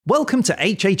Welcome to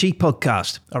HHE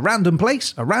Podcast, a random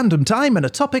place, a random time, and a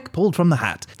topic pulled from the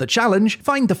hat. The challenge,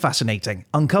 find the fascinating,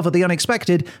 uncover the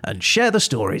unexpected, and share the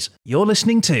stories. You're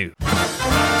listening to...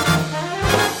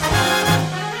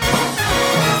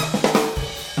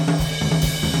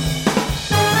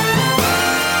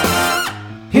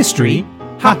 History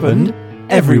happened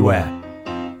everywhere.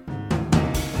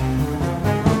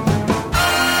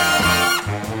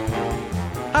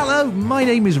 Hello, my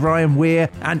name is Ryan Weir,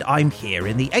 and I'm here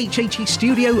in the HHE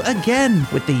studio again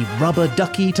with the rubber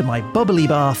ducky to my bubbly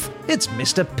bath. It's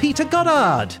Mr. Peter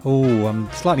Goddard. Oh,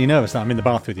 I'm slightly nervous that I'm in the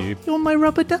bath with you. You're my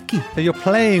rubber ducky. So you're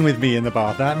playing with me in the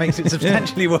bath. That makes it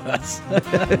substantially worse.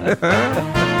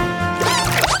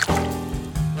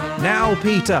 Now,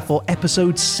 Peter, for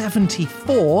episode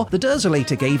 74, the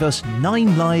Dersolator gave us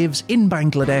 9 lives in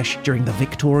Bangladesh during the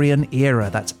Victorian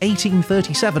era. That's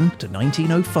 1837 to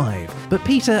 1905. But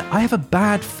Peter, I have a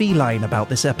bad feline about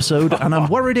this episode, and I'm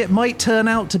worried it might turn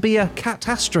out to be a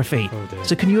catastrophe. Oh dear.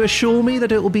 So can you assure me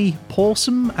that it will be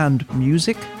wholesome and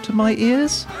music to my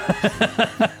ears?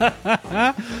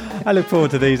 I look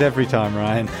forward to these every time,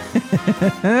 Ryan.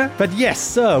 But yes,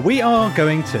 sir, we are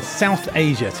going to South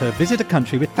Asia to visit a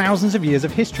country with thousands of years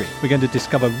of history. We're going to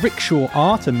discover rickshaw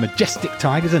art and majestic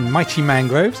tigers and mighty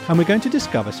mangroves, and we're going to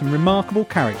discover some remarkable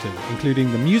characters,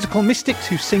 including the musical mystics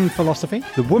who sing philosophy,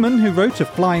 the woman who wrote of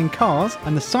flying cars,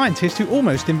 and the scientist who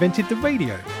almost invented the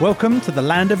radio. Welcome to the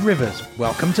land of rivers.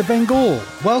 Welcome to Bengal.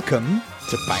 Welcome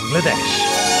to Bangladesh.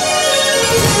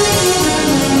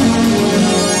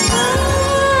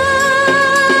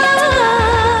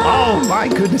 Oh my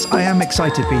goodness, I am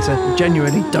excited, Peter.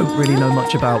 Genuinely don't really know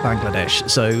much about Bangladesh,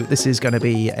 so this is going to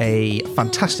be a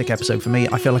fantastic episode for me.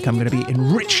 I feel like I'm going to be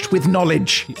enriched with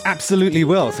knowledge. You absolutely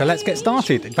will. So let's get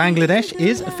started. Bangladesh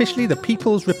is officially the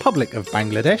People's Republic of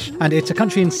Bangladesh, and it's a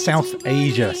country in South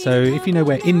Asia. So if you know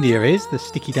where India is, the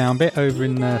sticky down bit over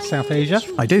in South Asia.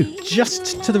 I do.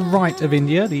 Just to the right of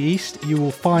India, the east, you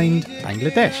will find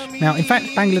Bangladesh. Now, in fact,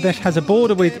 Bangladesh has a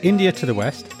border with India to the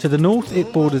west. To the north,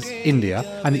 it borders India,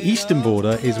 and the eastern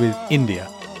border is with India.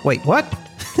 Wait, what?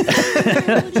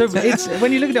 So it's,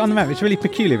 when you look at it on the map, it's really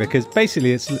peculiar because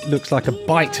basically it looks like a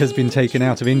bite has been taken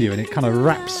out of India and it kind of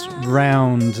wraps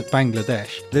round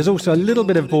Bangladesh. There's also a little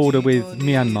bit of border with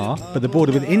Myanmar, but the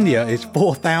border with India is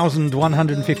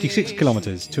 4,156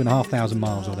 kilometres, 2,500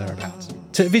 miles or thereabouts.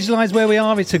 To visualise where we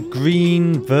are, it's a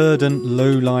green, verdant,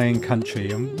 low-lying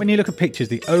country. And when you look at pictures,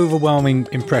 the overwhelming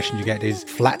impression you get is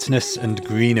flatness and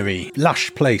greenery.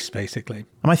 Lush place, basically.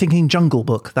 Am I thinking Jungle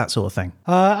Book, that sort of thing?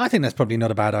 I think that's probably not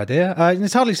a bad idea.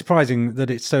 It's hardly surprising that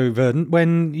it's so verdant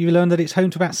when you learn that it's home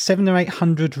to about 700 or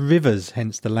 800 rivers,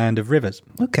 hence the land of rivers.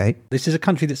 Okay. This is a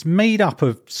country that's made up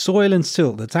of soil and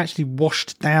silt that's actually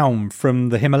washed down from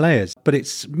the Himalayas. But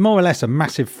it's more or less a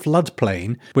massive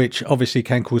floodplain, which obviously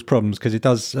can cause problems because it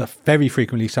does very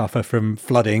frequently suffer from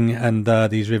flooding, and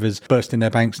these rivers burst in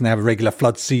their banks and they have a regular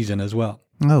flood season as well.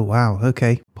 Oh, wow.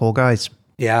 Okay. Poor guys.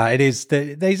 Yeah, it is.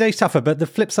 They suffer, but the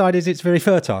flip side is it's very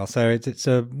fertile. So it's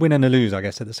a win and a lose, I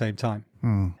guess, at the same time.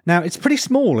 Now, it's pretty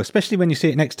small, especially when you see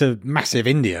it next to massive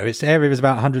India. Its area is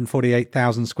about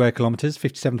 148,000 square kilometres,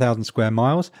 57,000 square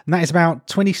miles. And that is about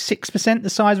 26% the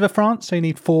size of a France. So you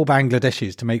need 4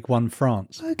 Bangladeshis to make one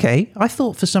France. Okay. I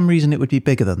thought for some reason it would be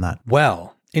bigger than that.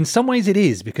 Well, in some ways it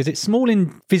is, because it's small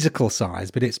in physical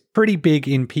size, but it's pretty big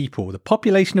in people. The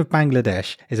population of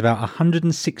Bangladesh is about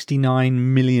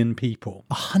 169 million people.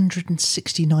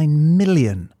 169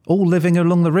 million? All living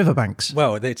along the riverbanks?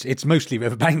 Well, it's mostly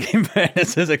riverbank in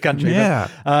fairness as a country. Yeah.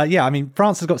 But, I mean,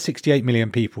 France has got 68 million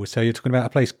people, so you're talking about a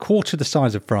place quarter the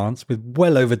size of France with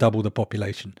well over double the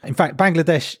population. In fact,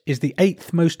 Bangladesh is the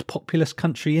 8th most populous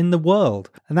country in the world,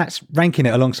 and that's ranking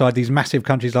it alongside these massive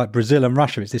countries like Brazil and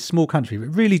Russia. It's this small country,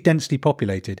 but really densely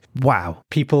populated. Wow.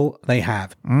 People they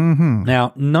have. Mm-hmm. Now,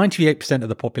 98% of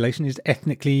the population is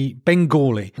ethnically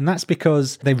Bengali, and that's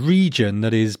because the region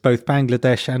that is both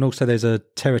Bangladesh and also there's a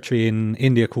territory in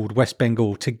India called West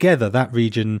Bengal. Together, that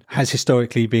region has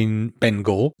historically been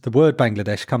Bengal. The word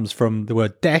Bangladesh comes from the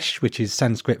word Desh, which is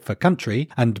Sanskrit for country,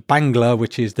 and Bangla,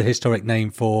 which is the historic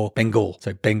name for Bengal.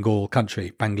 So Bengal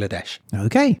country, Bangladesh.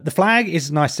 Okay. The flag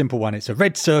is a nice simple one. It's a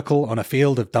red circle on a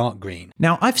field of dark green.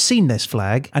 Now, I've seen this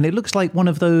flag, and it looks like one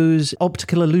of those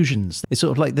optical illusions. It's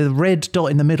sort of like the red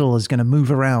dot in the middle is going to move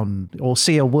around or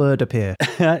see a word appear.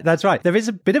 That's right. There is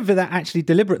a bit of that actually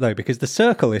deliberate, though, because the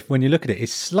circle, when you look at it,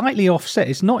 is slightly offset.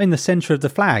 It's not in the centre of the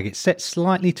flag. It's set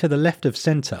slightly to the left of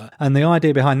centre. And the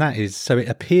idea behind that is so it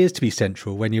appears to be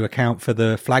central when you account for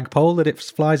the flagpole that it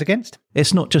flies against.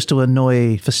 It's not just to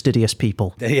annoy fastidious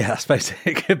people. Yeah, I suppose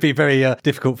it could be very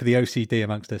difficult for the OCD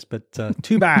amongst us, but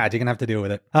too bad. You're going to have to deal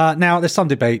with it. Now, there's some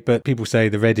debate, but people say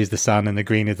the red is the sun and the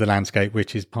green is the landscape,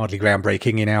 which is hardly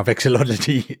groundbreaking in our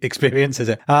vexillology experience, is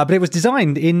it? But it was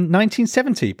designed in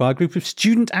 1970 by a group of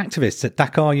student activists at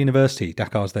Dhaka University.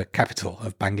 Dhaka is the capital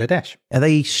of Bangladesh. Are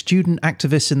they student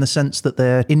activists in the sense that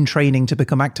they're in training to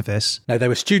become activists? No, they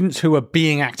were students who were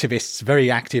being activists,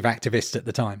 very active activists at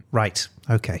the time. Right.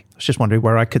 Okay. I was just wondering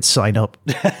where I could sign up.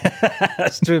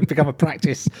 That's to become a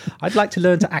practice. I'd like to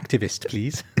learn to activist,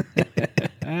 please.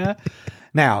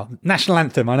 Now, national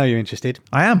anthem. I know you're interested.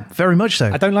 I am, very much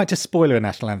so. I don't like to spoiler a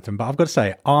national anthem, but I've got to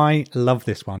say, I love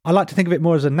this one. I like to think of it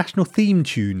more as a national theme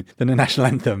tune than a national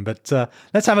anthem, but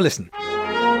let's have a listen.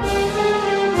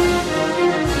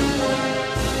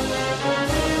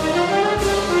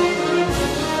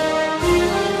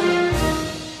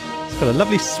 It's got a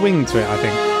lovely swing to it, I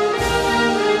think.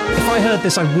 If I heard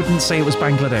this, I wouldn't say it was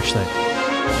Bangladesh, though.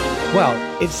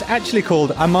 Well, it's actually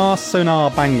called Amar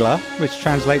Sonar Bangla, which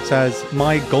translates as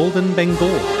My Golden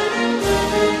Bengal.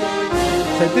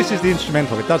 So this is the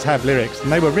instrumental. It does have lyrics, and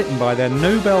they were written by their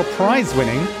Nobel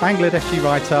Prize-winning Bangladeshi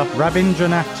writer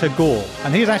Rabindranath Tagore.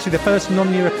 And he is actually the first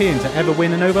non-European to ever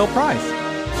win a Nobel Prize.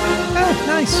 Oh,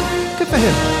 nice. Good for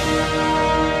him.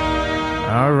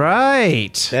 All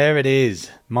right. There it is.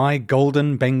 My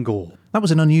Golden Bengal. That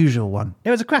was an unusual one.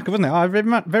 It was a cracker, wasn't it? I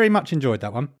very much enjoyed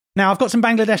that one. Now, I've got some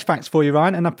Bangladesh facts for you,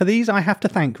 Ryan, and for these I have to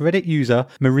thank Reddit user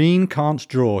Marine Can't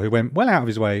Draw, who went well out of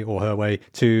his way, or her way,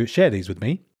 to share these with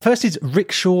me. First is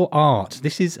rickshaw art.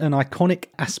 This is an iconic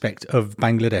aspect of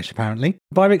Bangladesh, apparently.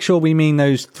 By rickshaw, we mean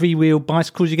those three-wheel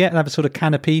bicycles you get that have a sort of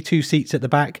canopy, 2 seats at the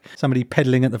back, somebody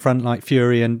pedalling at the front like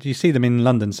Fury, and you see them in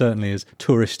London, certainly, as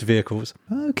tourist vehicles.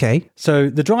 Okay.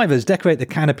 So the drivers decorate the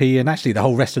canopy and actually the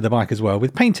whole rest of the bike as well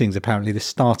with paintings, apparently. This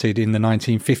started in the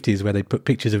 1950s where they put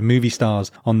pictures of movie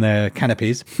stars on their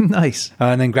canopies. Nice.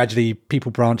 And then gradually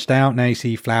people branched out. Now you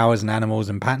see flowers and animals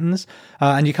and patterns.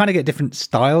 And you kind of get different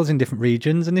styles in different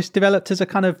regions. And this developed as a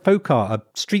kind of folk art,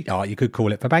 a street art, you could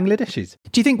call it, for Bangladeshis.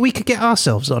 Do you think we could get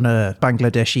ourselves on a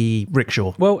Bangladeshi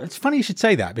rickshaw? Well, it's funny you should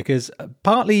say that because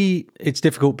partly it's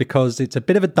difficult because it's a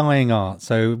bit of a dying art.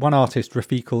 So one artist,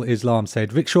 Rafiqul Islam,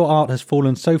 said, rickshaw art has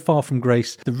fallen so far from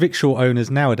grace that rickshaw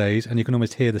owners nowadays, and you can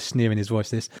almost hear the sneer in his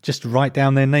voice, just write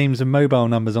down their names and mobile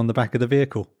numbers on the back of the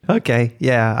vehicle. Okay,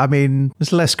 yeah, I mean,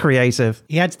 it's less creative.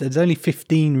 He adds that there's only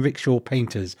 15 rickshaw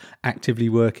painters actively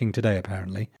working today,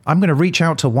 apparently. I'm going to reach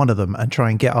out to one of them and try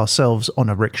and get ourselves on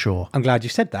a rickshaw. I'm glad you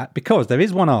said that because there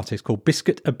is one artist called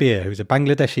Biscuit Abir, who's a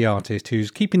Bangladeshi artist who's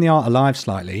keeping the art alive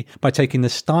slightly by taking the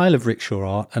style of rickshaw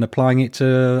art and applying it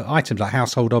to items like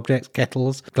household objects,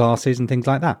 kettles, glasses and things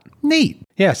like that. Neat.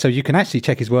 Yeah, so you can actually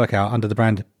check his work out under the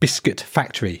brand Biscuit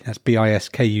Factory. That's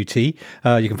Biskut.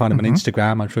 You can find him on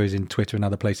Instagram. I'm sure he's in Twitter and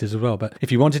other places as well. But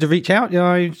if you wanted to reach out,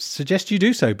 I suggest you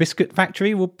do so. Biscuit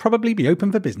Factory will probably be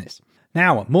open for business.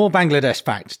 Now, more Bangladesh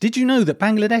facts. Did you know that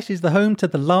Bangladesh is the home to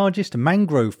the largest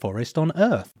mangrove forest on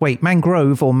Earth? Wait,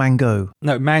 mangrove or mango?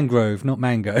 No, mangrove, not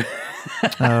mango.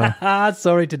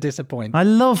 Sorry to disappoint. I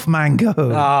love mango.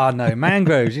 No,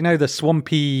 mangroves. You know, the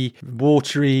swampy,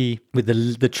 watery, with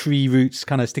the tree roots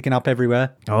kind of sticking up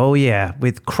everywhere. Oh, yeah,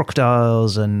 with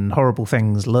crocodiles and horrible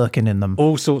things lurking in them.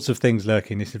 All sorts of things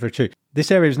lurking. This is very true. This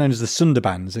area is known as the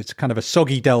Sundarbans. It's kind of a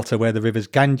soggy delta where the rivers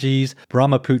Ganges,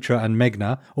 Brahmaputra and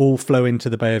Meghna all flow into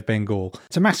the Bay of Bengal.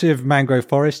 It's a massive mangrove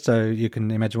forest, so you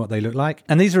can imagine what they look like.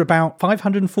 And these are about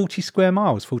 540 square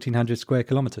miles, 1,400 square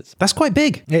kilometres. That's quite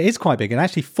big. It is quite big, and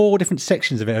actually 4 different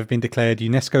sections of it have been declared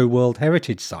UNESCO World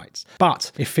Heritage Sites.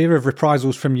 But if fear of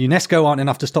reprisals from UNESCO aren't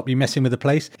enough to stop you messing with the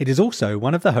place, it is also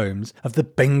one of the homes of the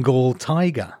Bengal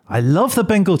tiger. I love the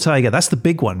Bengal tiger. That's the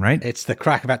big one, right? It's the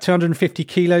crack, about 250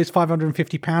 kilos,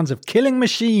 550 pounds of killing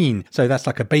machine. So that's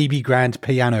like a baby grand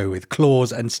piano with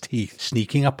claws and teeth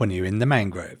sneaking up on you in the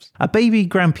mangroves. A baby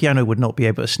grand piano would not be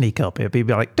able to sneak up. It would be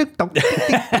like...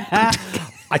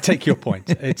 I take your point.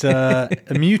 It's a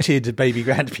muted baby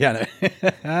grand piano.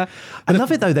 I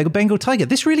love it though, the Bengal tiger.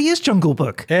 This really is Jungle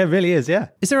Book. Yeah, it really is, yeah.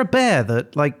 Is there a bear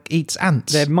that eats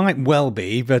ants? There might well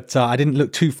be, but I didn't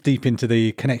look too deep into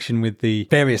the connection with the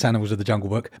various animals of the Jungle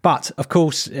Book. But of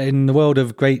course, in the world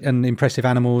of great and impressive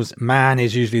animals, man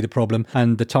is usually the problem,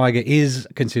 and the tiger is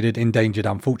considered endangered,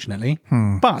 unfortunately.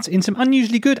 But in some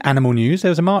unusually good animal news,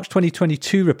 there was a March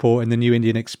 2022 report in the New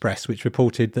Indian Express which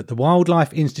reported that the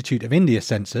Wildlife Institute of India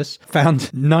Centre census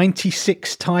found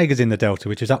 96 tigers in the Delta,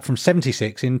 which is up from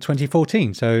 76 in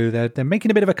 2014. So they're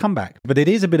making a bit of a comeback. But it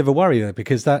is a bit of a worry, though,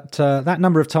 because that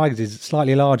number of tigers is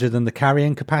slightly larger than the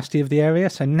carrying capacity of the area.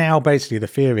 So now basically the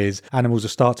fear is animals will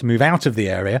start to move out of the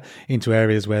area into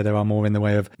areas where there are more in the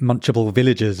way of munchable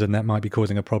villagers, and that might be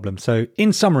causing a problem. So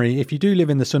in summary, if you do live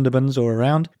in the Sundarbans or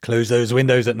around, close those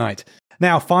windows at night.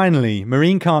 Now, finally,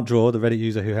 Marine Can't Draw, the Reddit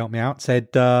user who helped me out,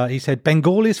 said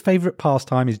Bengali's favourite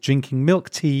pastime is drinking milk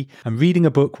tea and reading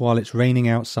a book while it's raining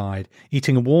outside,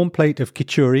 eating a warm plate of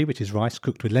khichuri, which is rice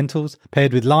cooked with lentils,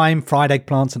 paired with lime, fried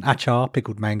eggplants and achar,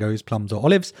 pickled mangoes, plums or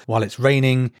olives. While it's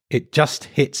raining, it just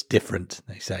hits different,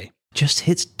 they say. Just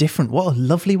hits different. What a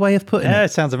lovely way of putting it. Yeah,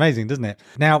 it sounds amazing, doesn't it?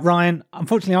 Now, Ryan,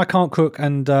 unfortunately, I can't cook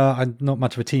and I'm not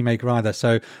much of a tea maker either, so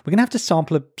we're going to have to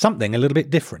sample something a little bit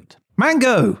different.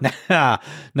 Mango!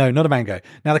 No, not a mango.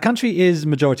 Now, the country is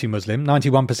majority Muslim.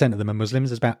 91% of them are Muslims.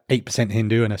 There's about 8%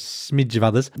 Hindu and a smidge of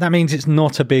others. That means it's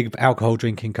not a big alcohol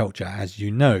drinking culture, as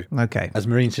you know. Okay. As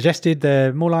Marine suggested,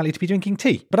 they're more likely to be drinking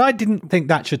tea. But I didn't think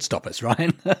that should stop us,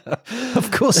 Ryan.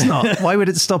 Of course not. Why would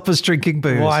it stop us drinking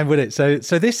booze? Why would it? So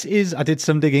this is, I did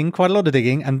some digging, quite a lot of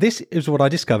digging, and this is what I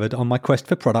discovered on my quest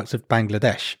for products of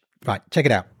Bangladesh. Right, check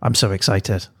it out. I'm so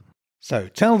excited. So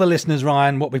tell the listeners,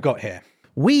 Ryan, what we've got here.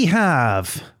 We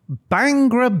have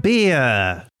Bhangra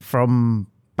beer from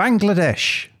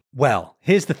Bangladesh. Well,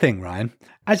 here's the thing, Ryan.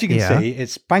 As you can see,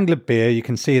 it's Bangla beer. You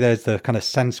can see there's the kind of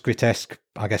Sanskrit-esque,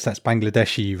 I guess that's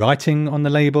Bangladeshi writing on the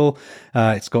label.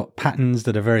 It's got patterns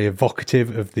that are very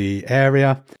evocative of the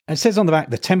area. And it says on the back,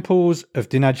 the temples of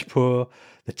Dinajpur,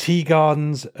 the tea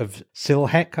gardens of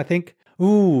Silhek, I think.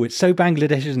 Ooh, it's so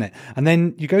Bangladesh, isn't it? And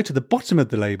then you go to the bottom of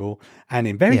the label, and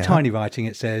in very tiny writing,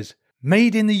 it says,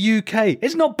 made in the UK.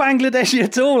 It's not Bangladeshi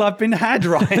at all. I've been had,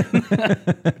 Ryan.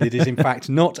 It is, in fact,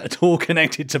 not at all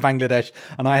connected to Bangladesh,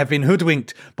 and I have been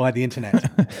hoodwinked by the internet.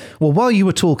 Well, while you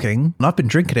were talking, I've been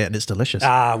drinking it, and it's delicious.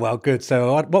 Ah, well, good.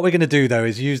 So what we're going to do, though,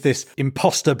 is use this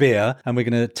imposter beer, and we're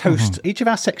going to toast each of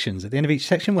our sections. At the end of each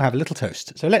section, we'll have a little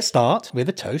toast. So let's start with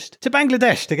a toast to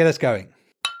Bangladesh to get us going.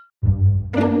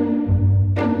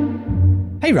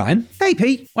 Hey, Ryan. Hey,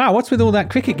 Pete. Wow, what's with all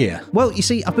that cricket gear? Well, you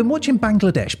see, I've been watching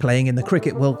Bangladesh playing in the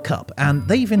Cricket World Cup, and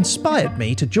they've inspired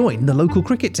me to join the local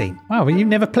cricket team. Wow, well, you've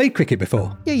never played cricket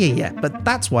before? Yeah, but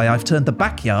that's why I've turned the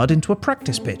backyard into a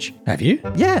practice pitch. Have you?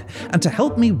 Yeah, and to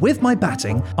help me with my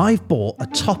batting, I've bought a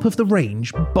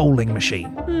top-of-the-range bowling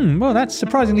machine. Well, that's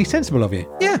surprisingly sensible of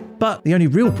you. Yeah, but the only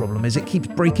real problem is it keeps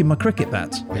breaking my cricket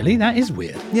bats. Really? That is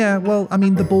weird. Yeah, well, I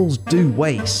mean, the balls do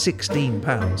weigh 16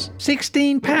 pounds.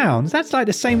 16 pounds? That's like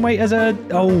the same weight as a...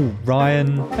 Oh,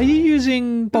 Ryan, are you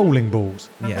using bowling balls?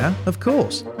 Yeah, of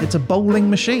course. It's a bowling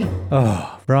machine.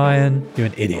 Oh, Ryan, you're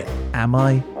an idiot. Am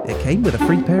I? It came with a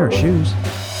free pair of shoes.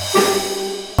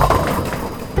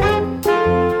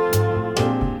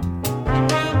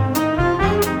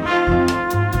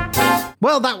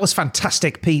 Well, that was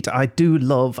fantastic, Pete. I do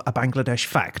love a Bangladesh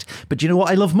fact. But do you know what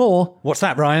I love more? What's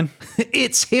that, Ryan?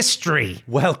 It's history.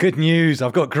 Well, good news.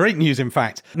 I've got great news, in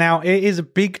fact. Now, it is a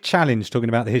big challenge talking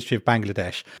about the history of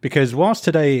Bangladesh, because whilst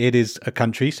today it is a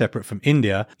country separate from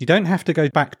India, you don't have to go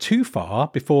back too far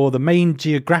before the main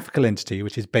geographical entity,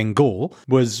 which is Bengal,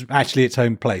 was actually its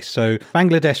own place. So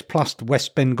Bangladesh plus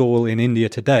West Bengal in India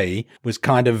today was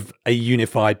kind of a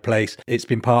unified place. It's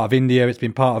been part of India. It's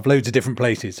been part of loads of different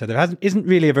places. So there isn't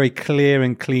really a very clear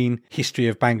and clean history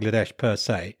of Bangladesh per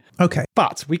se. Okay.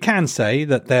 But we can say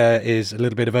that there is a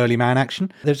little bit of early man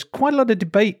action. There's quite a lot of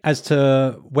debate as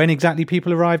to when exactly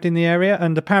people arrived in the area.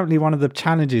 And apparently one of the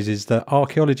challenges is that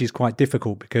archaeology is quite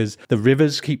difficult because the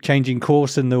rivers keep changing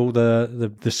course and all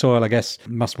the soil, I guess,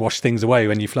 must wash things away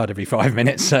when you flood every 5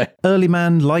 minutes. So early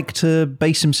man liked to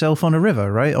base himself on a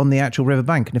river, right? On the actual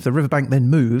riverbank. And if the riverbank then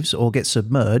moves or gets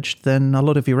submerged, then a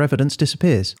lot of your evidence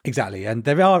disappears. Exactly. And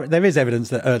there is evidence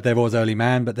that there was early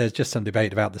man, but there's just some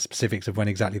debate about the specifics of when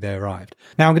exactly they arrived.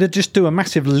 Now, I'm going to just do a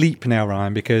massive leap now,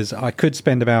 Ryan, because I could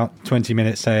spend about 20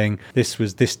 minutes saying this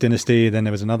was this dynasty, then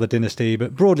there was another dynasty.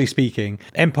 But broadly speaking,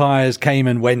 empires came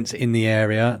and went in the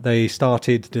area. They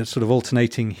started the sort of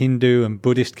alternating Hindu and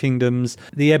Buddhist kingdoms,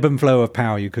 the ebb and flow of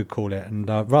power, you could call it. And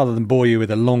rather than bore you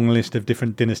with a long list of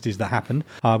different dynasties that happened,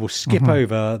 I will skip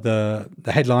over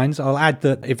the headlines. I'll add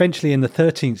that eventually in the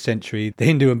 13th century, the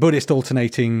Hindu and Buddhist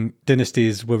alternating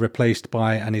dynasties were replaced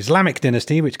by an Islamic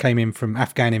dynasty, which came in from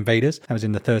Afghan Ottoman invaders. That was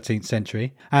in the 13th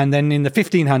century. And then in the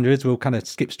 1500s, we'll kind of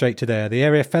skip straight to there. The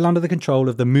area fell under the control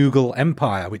of the Mughal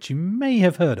Empire, which you may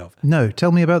have heard of. No,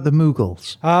 tell me about the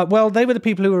Mughals. Well, they were the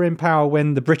people who were in power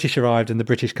when the British arrived, and the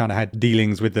British kind of had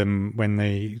dealings with them when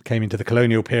they came into the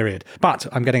colonial period. But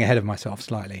I'm getting ahead of myself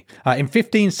slightly. In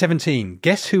 1517,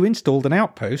 guess who installed an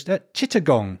outpost at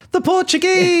Chittagong? The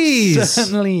Portuguese! It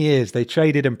certainly is. They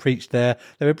traded and preached there.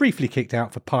 They were briefly kicked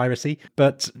out for piracy,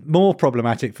 but more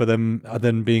problematic for them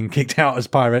than being kicked out as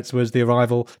pirates was the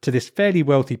arrival to this fairly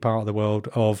wealthy part of the world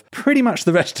of pretty much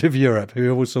the rest of Europe,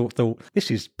 who all sort of thought,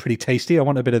 this is pretty tasty, I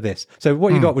want a bit of this. So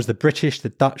what you got was the British, the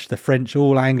Dutch, the French,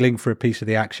 all angling for a piece of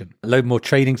the action. A load more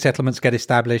trading settlements get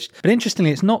established. But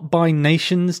interestingly, it's not by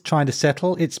nations trying to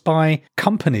settle, it's by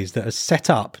companies that are set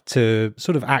up to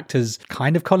sort of act as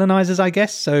kind of colonizers, I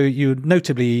guess. So you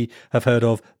notably have heard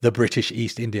of the British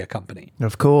East India Company.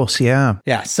 Of course, yeah.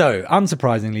 Yeah, so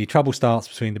unsurprisingly, trouble starts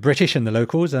between the British and the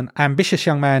locals. An ambitious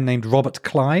young man named Robert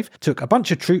Clive took a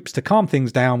bunch of troops to calm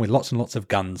things down with lots and lots of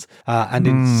guns. And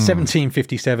in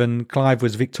 1757, Clive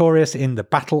was victorious in the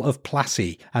Battle of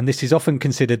Plassey. And this is often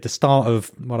considered the start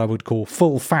of what I would call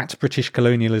full-fat British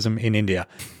colonialism in India.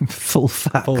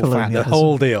 Full-fat colonialism. The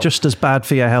whole deal. Just as bad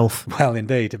for your health. Well,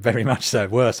 indeed, very much so.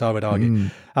 Worse, I would argue.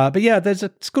 But yeah, there's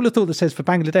a school of thought that says for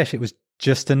Bangladesh, it was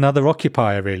just another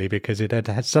occupier, really, because it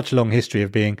had such a long history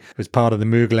of being, it was part of the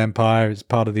Mughal Empire, it was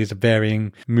part of these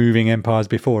varying moving empires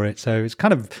before it. So it's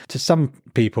kind of, to some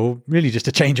people, really just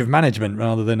a change of management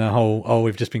rather than a whole,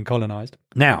 we've just been colonized.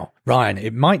 Now, Ryan,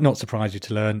 it might not surprise you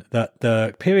to learn that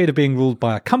the period of being ruled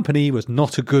by a company was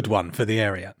not a good one for the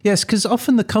area. Yes, because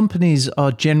often the companies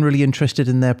are generally interested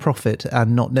in their profit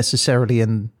and not necessarily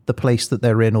in the place that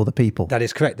they're in or the people. That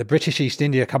is correct. The British East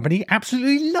India Company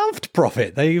absolutely loved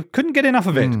profit. They couldn't get enough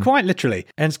of it, quite literally.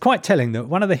 And it's quite telling that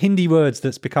one of the Hindi words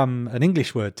that's become an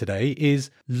English word today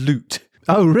is loot.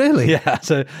 Oh, really? Yeah,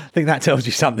 so I think that tells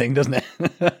you something, doesn't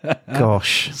it?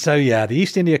 Gosh. So yeah, the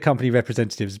East India Company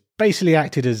representatives basically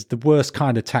acted as the worst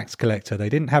kind of tax collector. They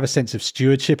didn't have a sense of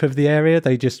stewardship of the area.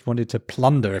 They just wanted to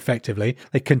plunder effectively.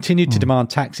 They continued to demand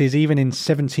taxes even in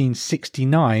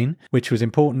 1769, which was an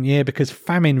important year because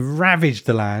famine ravaged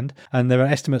the land and there are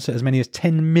estimates that as many as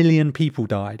 10 million people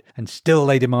died and still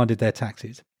they demanded their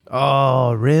taxes.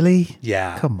 Oh, really?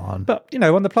 Yeah. Come on. But, you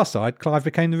know, on the plus side, Clive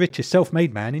became the richest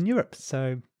self-made man in Europe.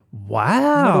 So,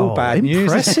 wow. not all bad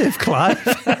news. Impressive, Clive.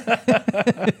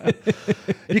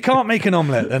 You can't make an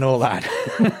omelette and all that.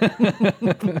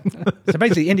 So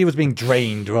basically, India was being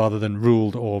drained rather than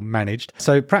ruled or managed.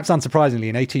 So perhaps unsurprisingly,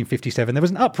 in 1857, there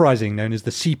was an uprising known as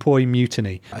the Sepoy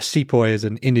Mutiny. A sepoy is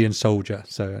an Indian soldier,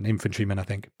 so an infantryman, I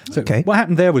think. So what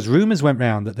happened there was rumours went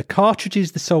round that the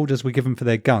cartridges the soldiers were given for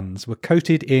their guns were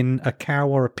coated in a cow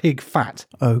or a pig fat.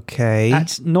 Okay.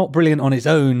 That's not brilliant on its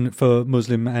own for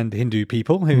Muslim and Hindu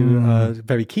people who are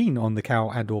very keen on the cow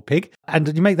and or pig.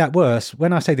 And you make that worse,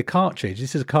 when I say the cartridge,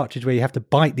 this is a cartridge where you have to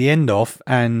bite the end off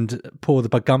and pour the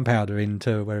gunpowder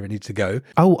into where it needs to go.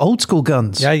 Oh, old school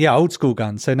guns. Yeah, old school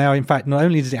guns. So now, in fact, not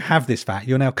only does it have this fat,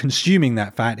 you're now consuming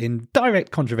that fat in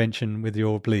direct contravention with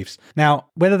your beliefs. Now,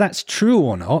 whether that's true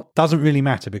or not doesn't really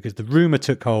matter because the rumour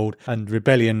took hold and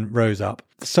rebellion rose up.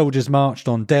 The soldiers marched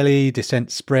on Delhi,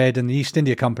 dissent spread, and the East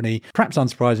India Company, perhaps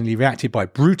unsurprisingly, reacted by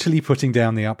brutally putting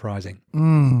down the uprising.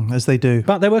 As they do.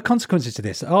 But there were consequences to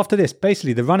this. After this,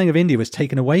 basically, the running of India was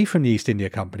taken away from the East India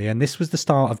Company, and this was the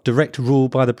start of direct rule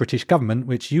by the British government,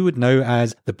 which you would know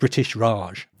as the British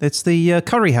Raj. It's the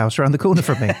curry house around the corner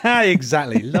from me.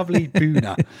 Exactly. Lovely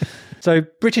Boona. So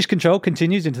British control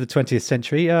continues into the 20th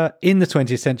century. In the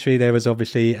 20th century, there was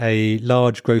obviously a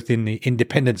large growth in the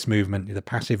independence movement, the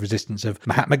passive resistance of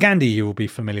Mahatma Gandhi, you will be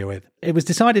familiar with. It was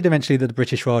decided eventually that the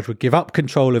British Raj would give up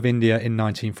control of India in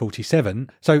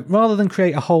 1947. So rather than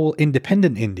create a whole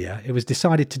independent India, it was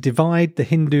decided to divide the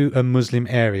Hindu and Muslim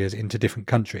areas into different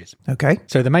countries. Okay.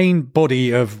 So the main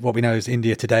body of what we know as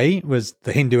India today was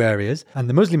the Hindu areas, and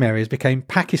the Muslim areas became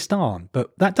Pakistan.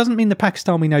 But that doesn't mean the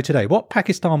Pakistan we know today. What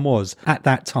Pakistan was at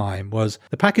that time was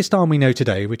the Pakistan we know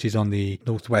today, which is on the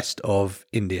northwest of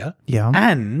India,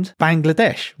 and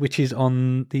Bangladesh, which is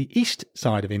on the east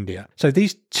side of India. So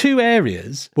these two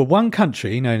areas were one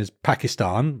country known as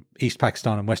Pakistan, East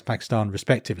Pakistan and West Pakistan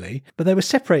respectively, but they were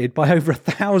separated by over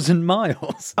 1,000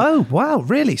 miles. Oh, wow,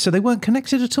 really? So they weren't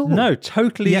connected at all? No,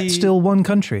 totally. Yet still one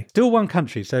country? Still one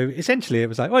country. So essentially it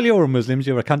was like, well, you're all Muslims,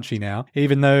 you're a country now,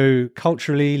 even though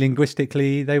culturally,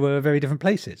 linguistically, they were very different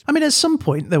places. I mean, at some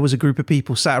point there was a group of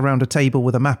people sat around a table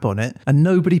with a map on it, and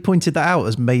nobody pointed that out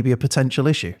as maybe a potential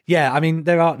issue. Yeah, I mean,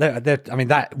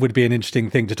 that would be an interesting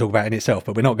thing to talk about in itself,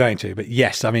 but we're not going to. But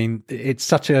yes, I mean, it's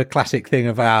such a classic thing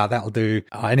of, that'll do.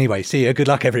 Anyway, see you. Good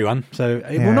luck, everyone. So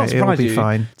it will not surprise you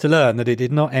to learn that it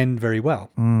did not end very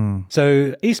well.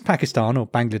 So East Pakistan, or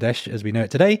Bangladesh as we know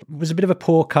it today, was a bit of a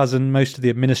poor cousin. Most of the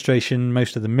administration,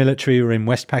 most of the military were in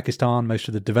West Pakistan. Most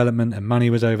of the development and money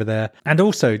was over there. And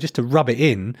also, just to rub it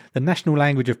in, the national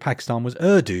language of Pakistan was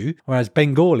Urdu, whereas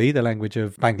Bengali, the language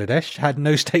of Bangladesh, had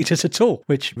no status at all,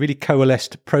 which really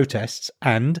coalesced protests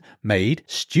and made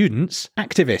students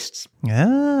activists.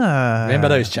 Yeah. Remember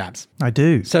those chaps? I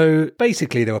do. So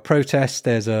basically there were protests,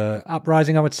 there's a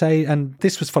uprising, I would say, and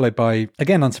this was followed by,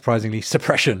 again unsurprisingly,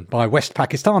 suppression by West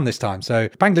Pakistan this time. So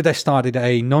Bangladesh started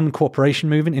a non-cooperation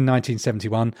movement in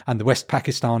 1971 and the West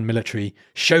Pakistan military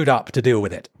showed up to deal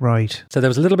with it. Right. So there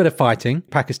was a little bit of fighting.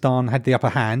 Pakistan had the upper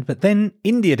hand, but then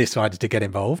India decided to get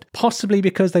involved, possibly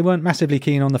because they weren't massively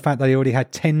keen on the fact that they already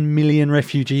had 10 million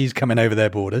refugees coming over their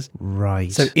borders.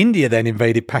 Right. So India then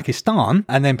invaded Pakistan,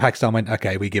 and then Pakistan went,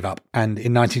 okay, we give up. And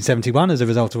in 1971, as a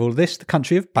result of all of this, the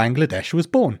country of Bangladesh was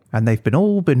born. And they've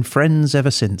all been friends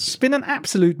ever since. It's been an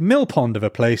absolute millpond of a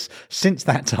place since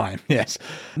that time, yes.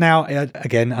 Now,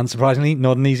 again, unsurprisingly,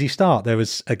 not an easy start. There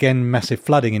was, again, massive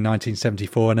flooding in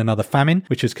 1974 and another famine,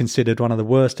 which was considered one of the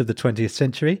worst of the 20th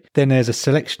century. Then there's a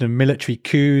selection of military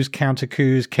coups,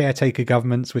 counter-coups, caretaker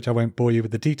governments, which I won't bore you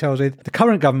with the details with. The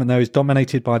current government, though, is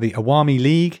dominated by the Awami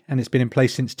League, and it's been in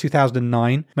place since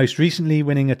 2009, most recently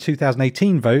winning a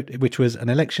 2018 vote, which was an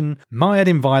election mired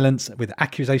in violence with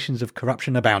accusations of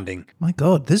corruption abounding. My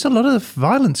God, there's a lot of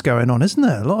violence going on, isn't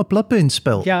there? A lot of blood being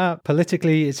spilled. Yeah,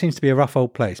 politically, it seems to be a rough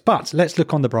old place. But let's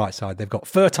look on the bright side. They've got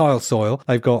fertile soil,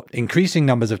 they've got increasing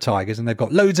numbers of tigers, and they've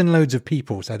got loads and loads of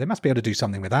people, so they must be able to do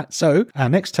something with that. So, our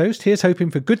next toast, here's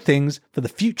hoping for good things for the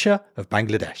future of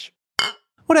Bangladesh.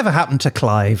 Whatever happened to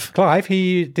Clive? Clive,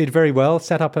 he did very well,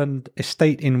 set up an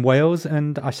estate in Wales,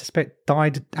 and I suspect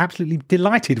died absolutely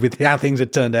delighted with how things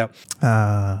had turned out.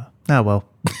 Well.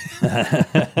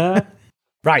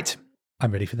 Right.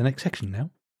 I'm ready for the next section now.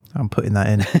 I'm putting that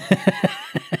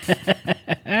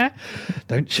in.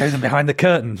 Don't show them behind the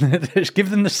curtain. Just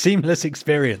give them the seamless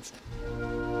experience.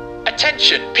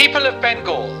 Attention, people of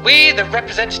Bengal. We, the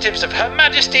representatives of Her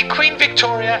Majesty Queen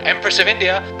Victoria, Empress of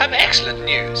India, have excellent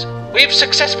news. We've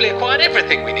successfully acquired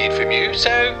everything we need from you,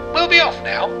 so we'll be off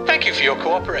now. Thank you for your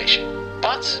cooperation.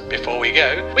 But before we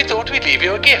go, we thought we'd leave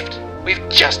you a gift. We've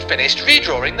just finished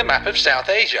redrawing the map of South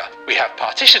Asia. We have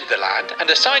partitioned the land and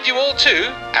assigned you all to,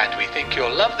 and we think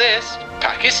you'll love this,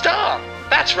 Pakistan.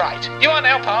 That's right, you are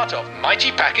now part of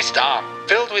mighty Pakistan,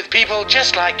 filled with people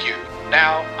just like you.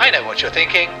 Now, I know what you're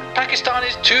thinking. Pakistan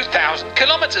is 2,000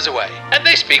 kilometers away, and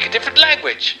they speak a different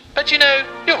language. But you know,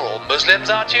 you're all Muslims,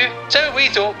 aren't you? So we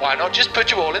thought, why not just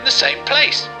put you all in the same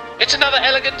place? It's another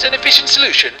elegant and efficient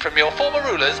solution from your former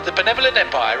rulers, the benevolent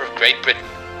Empire of Great Britain.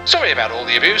 Sorry about all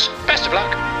the abuse. Best of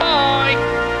luck. Bye!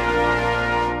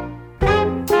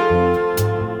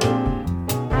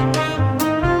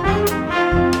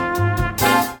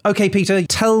 Okay, Peter,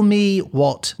 tell me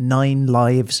what 9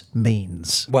 lives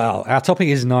means. Well, our topic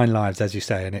is 9 lives, as you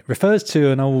say, and it refers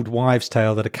to an old wives'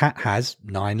 tale that a cat has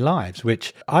 9 lives,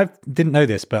 which I didn't know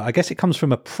this, but I guess it comes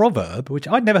from a proverb, which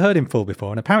I'd never heard in full before.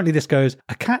 And apparently this goes,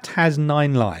 a cat has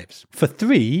 9 lives. For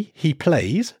 3, he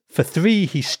plays. For 3,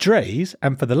 he strays,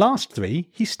 and for the last 3,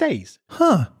 he stays.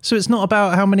 Huh. So it's not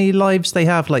about how many lives they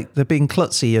have, like they're being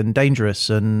klutzy and dangerous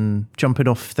and jumping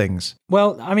off things.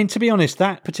 Well, I mean, to be honest,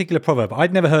 that particular proverb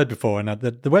I'd never heard before, and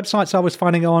the websites I was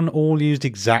finding on all used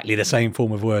exactly the same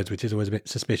form of words, which is always a bit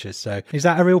suspicious. So is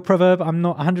that a real proverb? I'm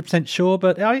not 100% sure,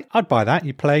 but I'd buy that.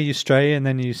 You play, you stray, and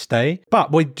then you stay.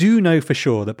 But we do know for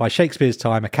sure that by Shakespeare's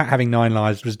time, a cat having 9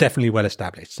 lives was definitely well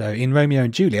established. So in Romeo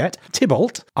and Juliet,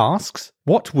 Tybalt asks,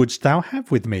 "What wouldst thou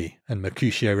have with me?" And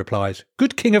Mercutio replies,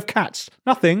 "Good king of cats,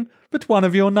 nothing but one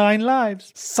of your 9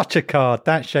 lives." Such a card,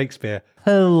 that's Shakespeare.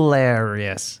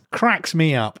 Hilarious. Cracks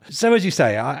me up. So as you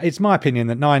say, it's my opinion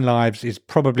that 9 lives is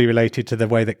probably related to the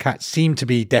way that cats seem to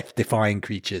be death-defying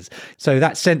creatures. So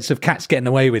that sense of cats getting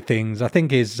away with things, I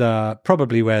think, is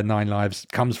probably where 9 lives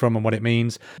comes from and what it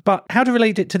means. But how to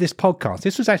relate it to this podcast?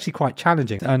 This was actually quite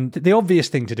challenging. And the obvious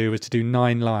thing to do was to do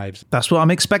 9 lives. That's what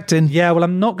I'm expecting. Yeah, well,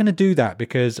 I'm not going to do that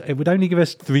because it would only give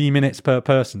us 3 minutes per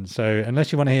person. So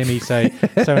unless you want to hear me say,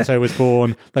 so-and-so was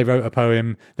born, they wrote a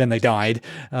poem, then they died,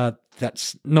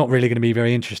 that's not really going to be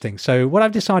very interesting. So what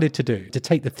I've decided to do, to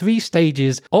take the 3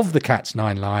 stages of the cat's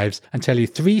 9 lives and tell you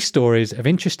 3 stories of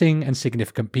interesting and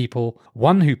significant people,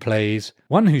 one who plays,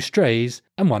 one who strays,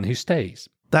 and one who stays.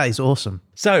 That is awesome.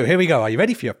 So here we go. Are you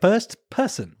ready for your first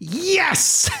person?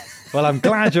 Yes! Well, I'm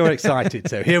glad you're excited,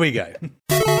 so here we go.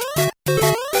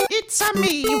 It's a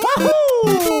me,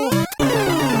 wahoo!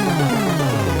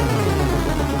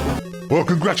 Well,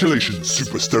 congratulations,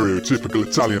 super stereotypical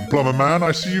Italian plumber man.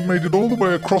 I see you made it all the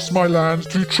way across my land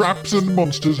through traps and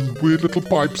monsters and weird little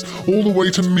pipes, all the way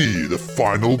to me, the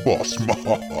final boss.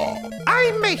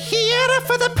 I'm here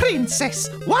for the princess,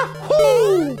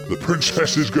 wahoo! The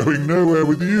princess is going nowhere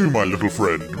with you, my little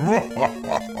friend.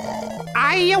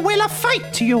 I will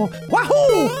fight you,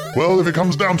 wahoo! Well, if it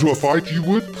comes down to a fight, you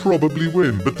would probably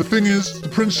win. But the thing is, the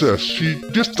princess, she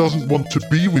just doesn't want to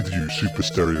be with you, super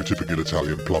stereotypical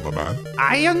Italian plumber man.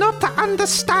 I not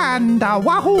understand,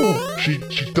 wahoo! She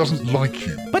doesn't like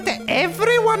you. But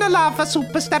everyone loves a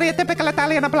super stereotypical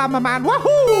Italian plumber man,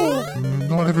 wahoo!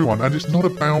 Not everyone, and it's not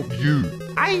about you.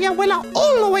 I will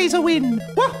always win,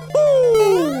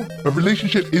 wahoo! A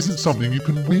relationship isn't something you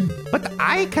can win. But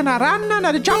I can run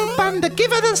and jump and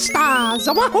give her the stars,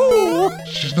 wahoo!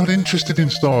 She's not interested in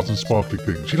stars and sparkly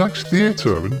things. She likes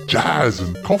theatre and jazz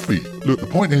and coffee. Look, the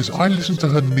point is, I listen to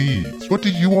her needs. What do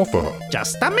you offer her?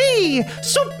 Just me,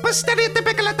 super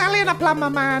stereotypical Italian plumber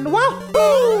man,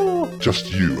 wahoo!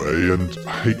 Just you, eh? And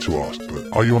I hate to ask, but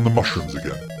are you on the mushrooms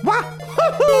again?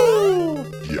 Wahoo!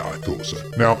 Yeah, I thought so.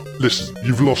 Now, listen,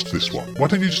 you've lost this one. Why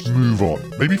don't you just move on?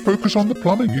 Maybe focus on the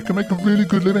plumbing. You can make a really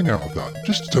good living out of that.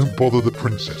 Just don't bother the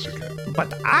princess again.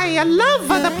 But I love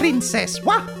the princess,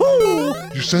 wahoo!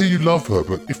 You say you love her,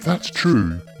 but if that's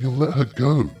true, you'll let her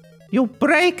go. You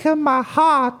break my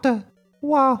heart,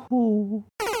 wahoo!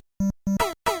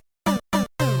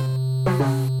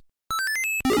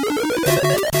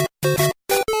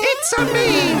 It's a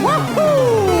me,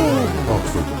 wahoo! Oh,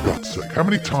 for God's sake, how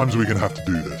many times are we going to have to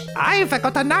do this? I've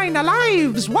got 9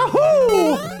 lives,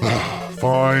 wahoo!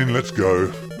 Fine, let's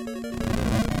go.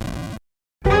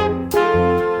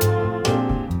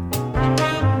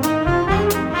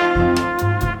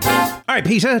 All right,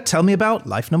 Peter, tell me about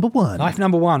life number 1. Life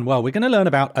number 1. Well, we're going to learn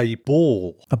about a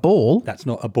ball. A ball? That's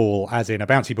not a ball as in a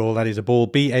bouncy ball. That is a ball,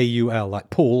 B-A-U-L, like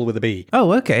Paul with a B.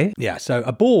 Oh, okay. Yeah, so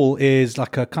a ball is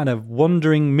like a kind of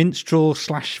wandering minstrel /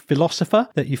 philosopher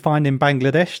that you find in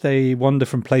Bangladesh. They wander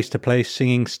from place to place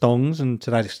singing songs, and to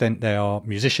that extent they are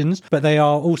musicians, but they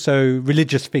are also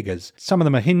religious figures. Some of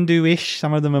them are Hindu-ish,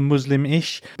 some of them are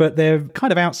Muslim-ish, but they're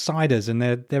kind of outsiders and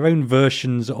they're their own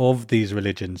versions of these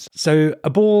religions. So a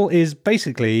ball is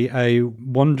basically a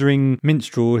wandering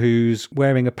minstrel who's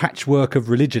wearing a patchwork of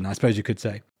religion, I suppose you could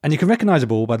say. And you can recognise a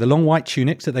ball by the long white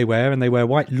tunics that they wear, and they wear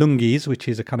white lungis, which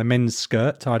is a kind of men's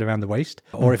skirt tied around the waist.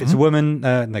 Or if it's a woman,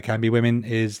 and they can be women,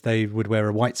 is they would wear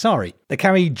a white sari. They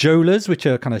carry jolas, which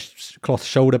are kind of cloth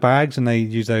shoulder bags, and they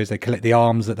use those. They collect the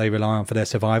alms that they rely on for their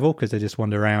survival, because they just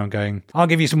wander around going, I'll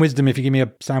give you some wisdom if you give me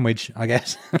a sandwich, I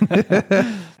guess.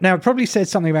 Now, it probably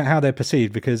says something about how they're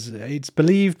perceived, because it's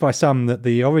believed by some that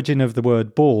the origin of the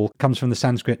word ball comes from the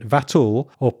Sanskrit vatul,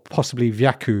 or possibly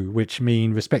vyaku, which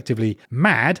mean respectively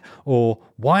mad or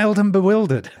wild and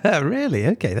bewildered. Oh, really?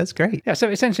 Okay, that's great. Yeah, so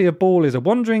essentially a ball is a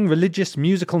wandering religious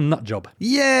musical nut job.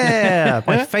 Yeah,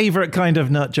 my favourite kind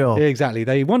of nut job. Exactly.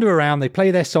 They wander around, they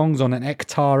play their songs on an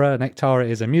ektara. An ektara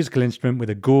is a musical instrument with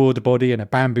a gourd body and a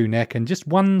bamboo neck and just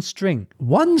one string.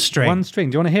 One string? One string.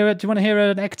 Do you want to hear it? Do you want to hear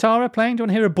an ektara playing? Do you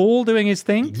want to hear a ball doing his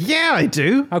thing? Yeah, I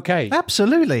do. Okay.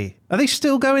 Absolutely. Are they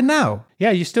still going now?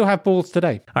 Yeah, you still have balls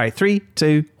today. All right, 3,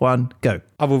 2, 1, go.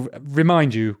 I will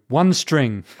remind you, one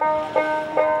string.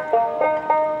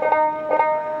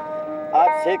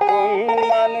 আছে কোন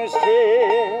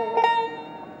মানুষের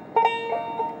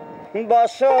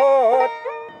বসত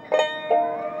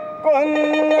কোন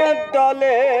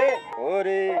দলে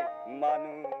ওরে মানুষ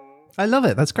I love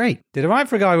it. That's great. Did all right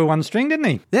for a guy with one string, didn't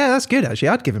he? Yeah, that's good, actually.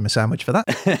 I'd give him a sandwich for that.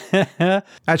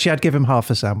 Actually, I'd give him half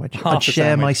a sandwich. I'd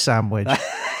share my sandwich.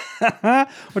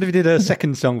 What if he did a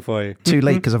second song for you? Too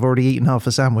late, because I've already eaten half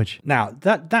a sandwich. Now,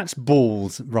 that's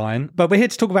balls, Ryan. But we're here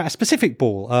to talk about a specific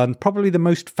ball, probably the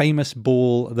most famous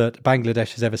ball that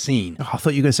Bangladesh has ever seen. Oh, I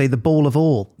thought you were going to say the ball of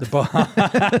all. The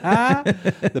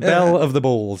bell of the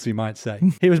balls, you might say.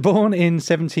 He was born in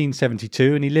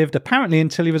 1772, and he lived apparently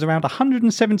until he was around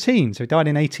 117. So he died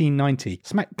in 1890,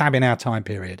 smack dab in our time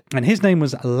period. And his name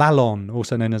was Lalon,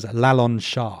 also known as Lalon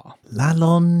Shah.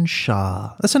 Lalon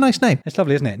Shah. That's a nice name. It's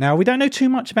lovely, isn't it? Now, Now, we don't know too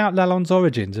much about Lalon's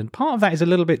origins, and part of that is a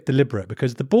little bit deliberate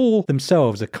because the Ball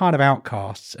themselves are kind of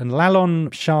outcasts, and Lalon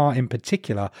Shah in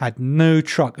particular had no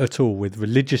truck at all with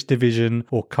religious division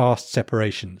or caste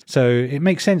separations. So it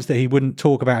makes sense that he wouldn't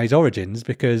talk about his origins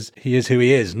because he is who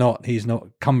he is. He's not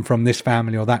come from this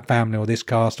family or that family or this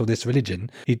caste or this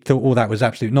religion. He thought all that was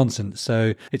absolute nonsense.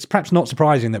 So it's perhaps not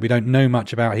surprising that we don't know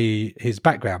much about his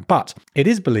background. But it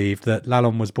is believed that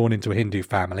Lalon was born into a Hindu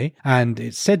family, and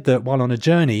it's said that while on a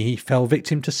journey, he fell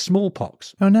victim to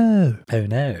smallpox. Oh, no. Oh,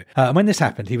 no. And when this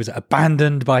happened, he was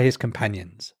abandoned by his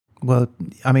companions. Well,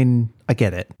 I mean, I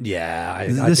get it. Yeah.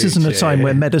 This isn't a time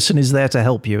where medicine is there to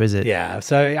help you, is it? Yeah.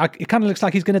 So it kind of looks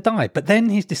like he's going to die. But then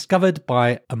he's discovered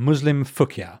by a Muslim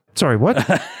fakir. Sorry, what?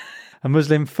 A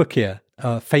Muslim fakir.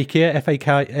 Fakir,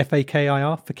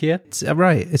 F-A-K-I-R, fakir.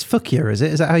 Right, it's fakir, is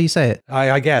it? Is that how you say it?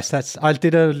 I guess I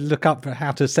did a look up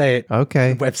how to say it.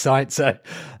 Okay. Website, so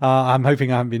I'm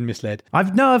hoping I haven't been misled.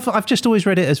 I've just always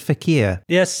read it as fakir.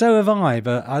 Yeah, so have I,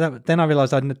 but then I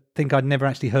realised I think I'd never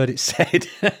actually heard it said.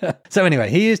 So anyway,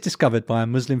 he is discovered by a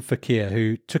Muslim fakir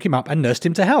who took him up and nursed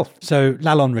him to health. So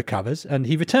Lalon recovers and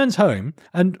he returns home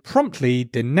and promptly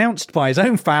denounced by his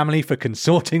own family for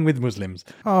consorting with Muslims.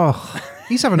 Oh,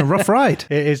 he's having a rough ride.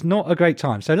 It is not a great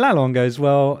time. So Lalon goes,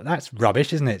 well, that's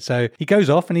rubbish, isn't it? So he goes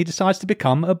off and he decides to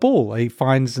become a Ball. He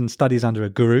finds and studies under a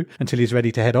guru until he's ready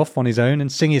to head off on his own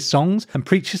and sing his songs and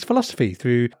preach his philosophy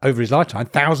through, over his lifetime,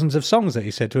 thousands of songs that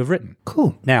he's said to have written.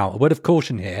 Cool. Now, a word of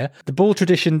caution here. The Ball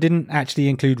tradition didn't actually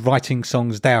include writing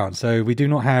songs down. So we do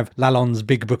not have Lalon's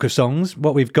big book of songs.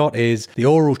 What we've got is the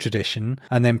oral tradition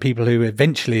and then people who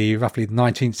eventually, roughly the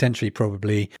 19th century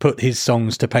probably, put his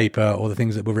songs to paper or the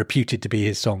things that were reputed to be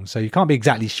his songs. So you can't be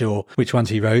exactly sure which ones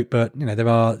he wrote, but there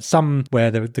are some where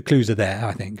the clues are there,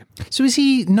 I think. So is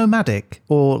he nomadic,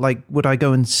 or would I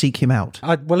go and seek him out?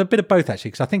 Well, a bit of both actually,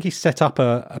 because I think he set up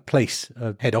a place,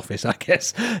 a head office, I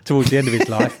guess, towards the end of his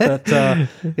life. But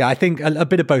yeah, I think a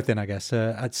bit of both then, I guess.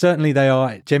 Certainly they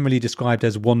are generally described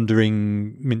as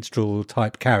wandering minstrel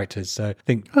type characters. So I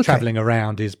think travelling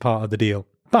around is part of the deal.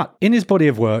 But in his body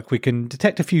of work, we can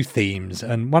detect a few themes,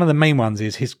 and one of the main ones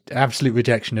is his absolute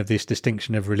rejection of this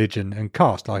distinction of religion and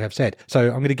caste, like I've said. So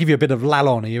I'm going to give you a bit of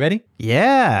Lalon. Are you ready?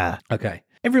 Yeah. Okay.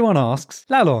 Everyone asks,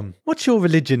 Lalon, what's your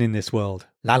religion in this world?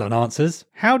 Lalon answers,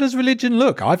 how does religion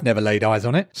look? I've never laid eyes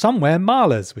on it. Some wear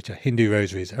malas, which are Hindu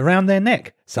rosaries, around their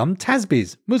neck. Some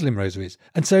tasbis, Muslim rosaries.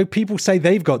 And so people say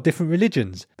they've got different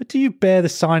religions. But do you bear the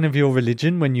sign of your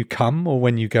religion when you come or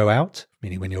when you go out?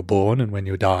 Meaning when you're born and when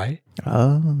you die?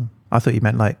 Oh, I thought you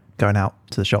meant going out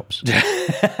to the shops.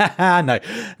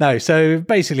 No. So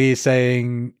basically he's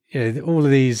saying, all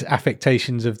of these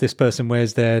affectations of this person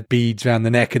wears their beads around the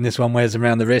neck and this one wears them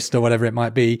around the wrist or whatever it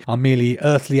might be are merely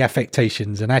earthly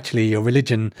affectations. And actually your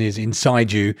religion is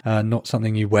inside you, not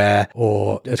something you wear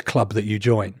or a club that you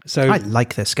join. So I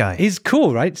like this guy. He's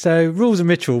cool, right? So rules and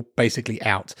ritual basically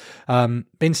out.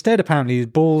 Instead, apparently,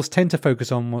 Balls tend to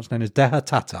focus on what's known as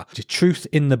Dehatata, which is truth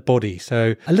in the body.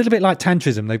 So a little bit like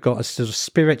Tantrism, they've got a sort of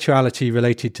spirituality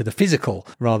related to the physical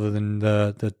rather than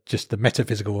just the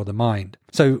metaphysical or the mind.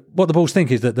 So what the Balls think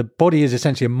is that the body is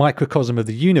essentially a microcosm of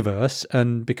the universe,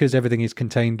 and because everything is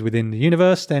contained within the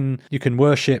universe, then you can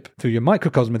worship through your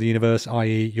microcosm of the universe,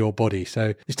 i.e. your body.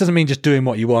 So this doesn't mean just doing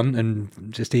what you want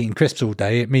and just eating crisps all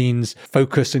day. It means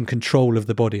focus and control of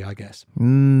the body, I guess.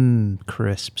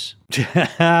 Crisps.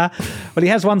 Well, he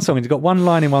has one song. He's got one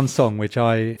line in one song, which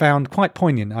I found quite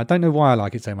poignant. I don't know why I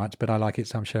like it so much, but I like it,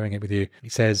 so I'm sharing it with you. He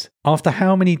says, after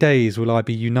how many days will I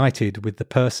be united with the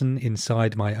person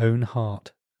inside my own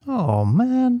heart? Oh,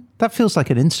 man. That feels like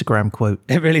an Instagram quote.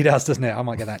 It really does, doesn't it? I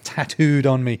might get that tattooed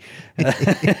on me.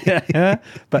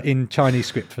 But in Chinese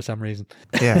script for some reason.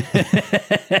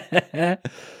 Yeah.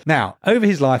 Now, over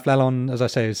his life, Lalon, as I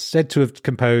say, is said to have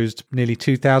composed nearly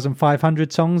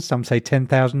 2,500 songs. Some say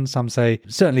 10,000. Some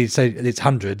certainly say it's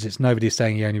hundreds. It's nobody's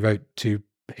saying he only wrote 2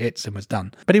 hits and was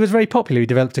done. But he was very popular. He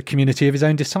developed a community of his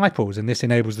own disciples, and this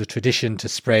enables the tradition to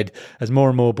spread as more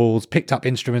and more Balls picked up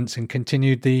instruments and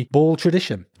continued the Ball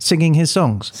tradition. Singing his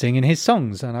songs.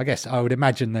 And I guess I would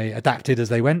imagine they adapted as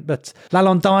they went. But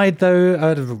Lalon died, though,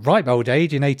 at a ripe old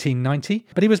age in 1890.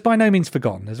 But he was by no means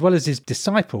forgotten. As well as his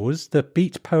disciples, the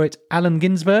beat poet Allen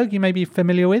Ginsberg, you may be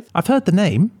familiar with. I've heard the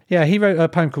name. Yeah, he wrote a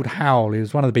poem called Howl. He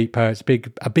was one of the beat poets,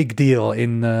 a big deal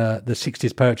in the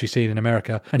 60s poetry scene in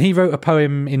America. And he wrote a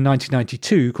poem in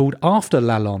 1992 called After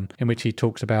Lalon, in which he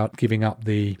talks about giving up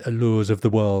the allures of the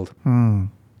world.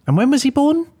 And when was he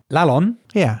born? Lalon?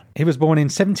 Yeah. He was born in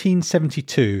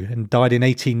 1772 and died in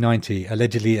 1890,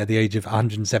 allegedly at the age of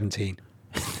 117.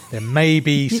 There may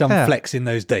be some flex in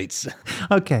those dates.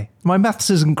 Okay. My maths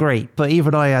isn't great, but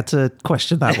even I had to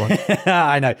question that one.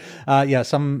 I know.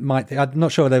 Some might think, I'm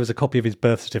not sure there was a copy of his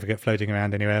birth certificate floating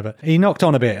around anywhere, but he knocked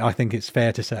on a bit, I think it's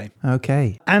fair to say.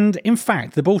 Okay. And in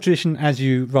fact, the ball tradition, as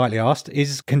you rightly asked,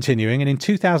 is continuing. And in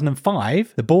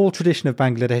 2005, the ball tradition of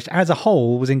Bangladesh as a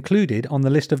whole was included on the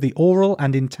list of the Oral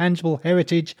and Intangible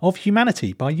Heritage of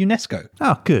Humanity by UNESCO.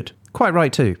 Oh, good. Quite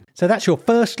right too. So that's your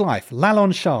first life,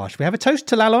 Lalon Shah. Should we have a toast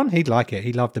to Lalon? He'd like it.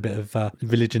 He loved a bit of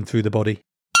religion through the body.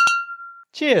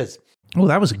 Cheers. Oh,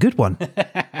 that was a good one.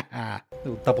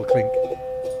 Little double clink.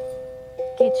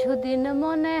 কিছুদিন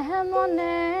মনে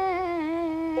মনে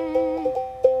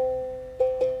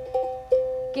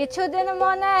কিছুদিন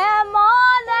মনে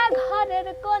মনে ঘরের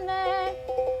কোণে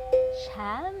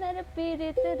শ্যামের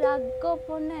পীড়িত রাগ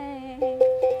গোপনে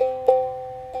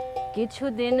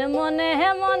কিছুদিন মনে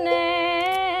মনে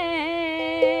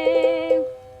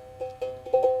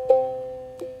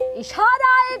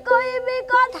ইশারায় কইবি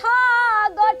কথা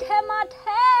গঠে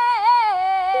মাঠে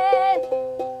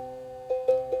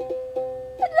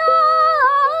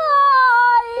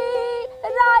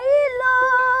রাইলো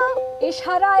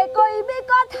ইশারায় কইবি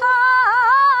কথা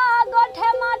গঠে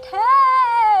মাঠে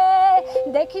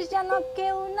দেখিস যেন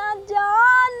কেউ না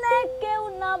জানে কেউ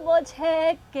না বোঝে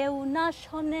কেউ না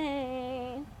শোনে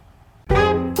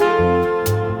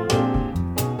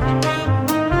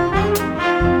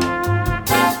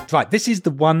Right, this is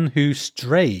the one who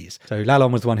strays. So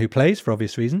Lalon was the one who plays, for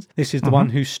obvious reasons. This is the one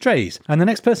who strays. And the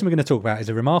next person we're going to talk about is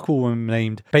a remarkable woman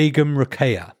named Begum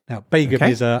Ruqayya. Now, Begum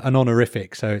is an honorific,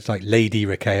 so it's like Lady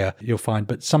Ruqayya, you'll find.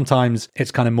 But sometimes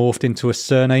it's kind of morphed into a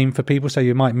surname for people. So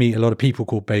you might meet a lot of people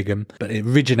called Begum, but it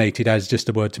originated as just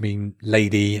a word to mean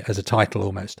lady, as a title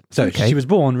almost. So she was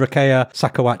born Ruqayya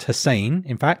Sakawat Hussain,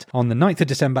 in fact, on the 9th of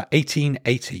December,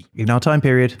 1880. In our time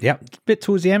period. Yep, a bit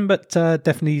towards the end, but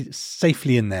definitely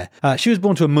safely in there. She was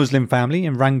born to a Muslim family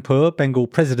in Rangpur, Bengal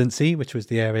Presidency, which was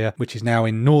the area which is now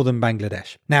in northern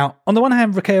Bangladesh. Now, on the one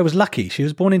hand, Ruqayya was lucky. She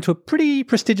was born into a pretty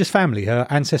prestigious family. Her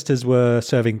ancestors were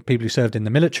serving people who served in the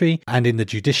military and in the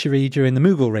judiciary during the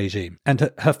Mughal regime.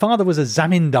 And her father was a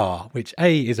zamindar, which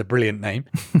A, is a brilliant name,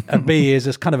 and B, is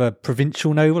kind of a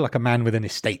provincial noble, like a man with an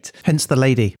estate. Hence the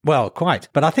lady. Well, quite.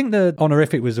 But I think the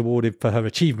honorific was awarded for her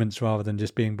achievements rather than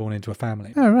just being born into a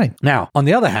family. Oh, right. Now, on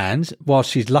the other hand,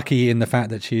 whilst she's lucky in the fact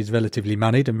that she's relatively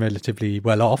moneyed and relatively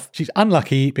well off, she's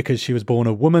unlucky because she was born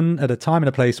a woman at a time and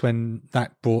a place when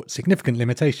that brought significant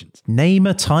limitations. Name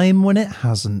a time when it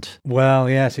hasn't. Well,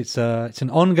 yes, it's an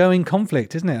ongoing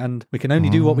conflict, isn't it? And we can only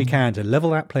do what we can to level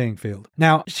that playing field.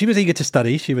 Now, she was eager to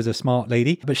study. She was a smart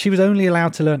lady, but she was only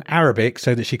allowed to learn Arabic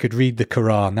so that she could read the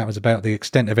Quran. That was about the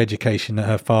extent of education that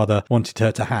her father wanted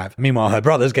her to have. Meanwhile, her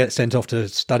brothers get sent off to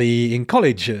study in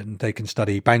college, and they can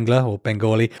study Bangla or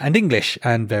Bengali and English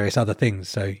and various other things.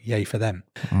 So yay for them.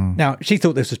 Now, she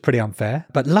thought this was pretty unfair,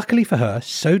 but luckily for her,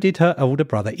 so did her older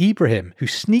brother Ibrahim, who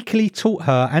sneakily taught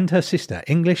her and her sister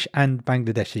English and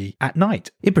Bangladeshi at night.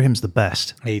 Ibrahim's the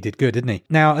best. He did good, didn't he?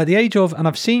 Now, at the age of, and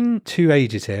I've seen two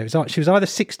ages here, she was either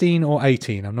 16 or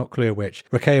 18, I'm not clear which.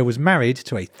 Ruqayya was married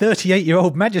to a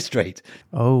 38-year-old magistrate.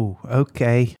 Oh,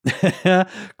 okay.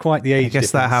 Quite the age I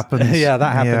guess difference. that happens. Yeah,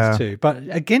 that happens too. But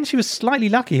again, she was slightly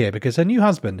lucky here because her new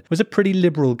husband was a pretty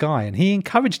liberal guy, and he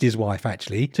encouraged his wife,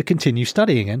 actually, to continue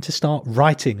studying and to start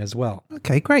writing as well.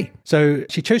 Okay, great. So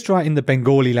she chose to write in the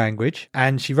Bengali language,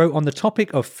 and she wrote on the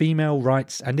topic of female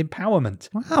rights and empowerment.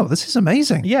 Wow, this is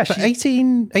amazing. Yeah, But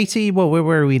 1880, well,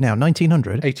 where are we now?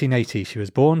 1900? 1880 she was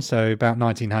born, so about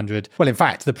 1900. Well, in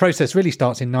fact, the process really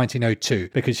starts in 1902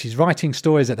 because she's writing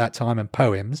stories at that time and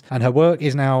poems, and her work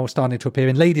is now starting to appear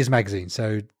in ladies' magazines.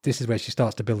 So this is where she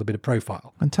starts to build a bit of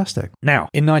profile. Fantastic. Now,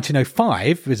 in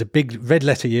 1905 was a big red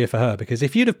letter year for her because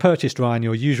if you'd have purchased, Ryan,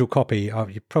 your usual copy,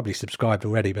 you probably subscribed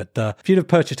already, but if you'd have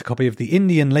purchased a copy of the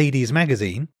Indian Ladies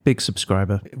magazine, Big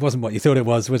subscriber. it wasn't what you thought it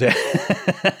was it?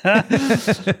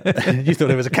 You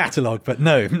thought it was a catalogue, but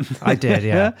no. I did,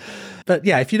 yeah. But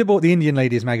yeah, if you'd have bought the Indian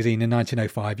Ladies magazine in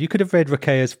 1905, you could have read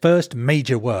Ruqayya's first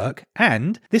major work,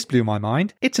 and this blew my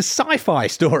mind, it's a sci-fi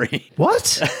story.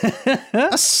 What?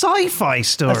 A sci-fi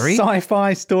story? A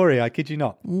sci-fi story, I kid you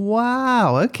not.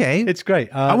 Wow, okay. It's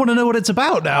great. I want to know what it's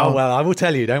about now. Oh, well, I will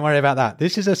tell you. Don't worry about that.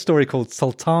 This is a story called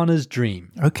Sultana's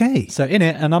Dream. Okay. So in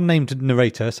it, an unnamed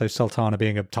narrator, so Sultana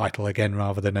being a title again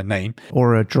rather than a name.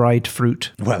 Or a dried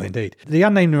fruit. Well, indeed. The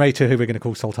unnamed narrator, who we're going to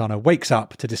call Sultana, wakes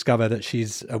up to discover that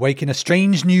she's awake in a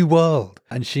strange new world.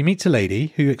 And she meets a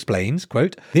lady who explains,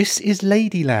 quote, "This is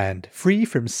Ladyland, free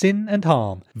from sin and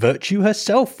harm. Virtue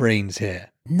herself reigns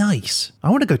here." Nice. I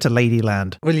want to go to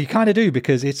Ladyland. Well, you kind of do,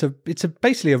 because it's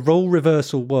basically a role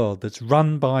reversal world that's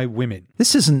run by women.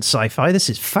 This isn't sci-fi, this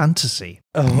is fantasy.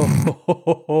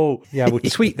 Oh, yeah, we'll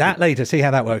tweet that later, see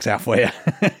how that works out for you.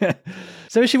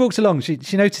 So as she walks along,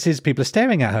 she notices people are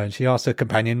staring at her, and she asks her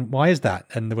companion, why is that?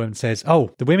 And the woman says,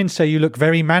 oh, the women say you look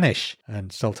very mannish.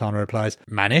 And Sultana replies,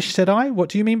 mannish, said I? What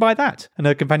do you mean by that? And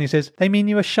her companion says, they mean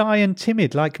you are shy and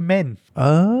timid like men.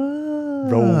 Oh.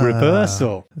 Role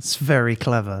reversal. It's very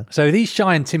clever. So these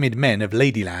shy and timid men of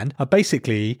Ladyland are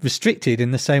basically restricted in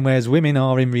the same way as women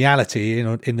are in reality,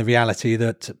 in the reality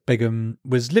that Begum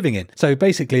was living in. So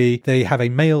basically they have a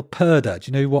male purdah.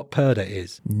 Do you know what purdah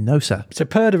is? No, sir. So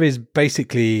purdah is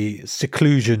basically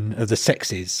seclusion of the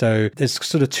sexes. So there's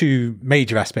sort of two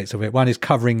major aspects of it. One is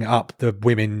covering up the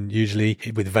women, usually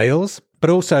with veils. But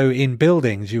also in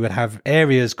buildings, you would have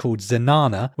areas called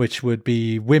zenana, which would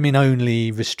be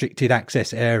women-only restricted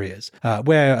access areas,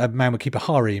 where a man would keep a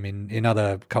harem in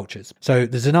other cultures. So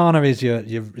the zenana is your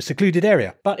secluded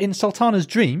area. But in Sultana's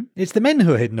dream, it's the men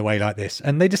who are hidden away like this,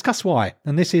 and they discuss why.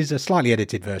 And this is a slightly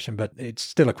edited version, but it's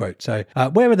still a quote. So,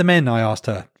 where are the men, I asked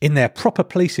her? In their proper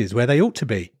places, where they ought to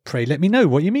be. Pray let me know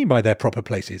what you mean by their proper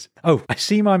places. Oh, I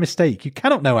see my mistake. You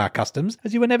cannot know our customs,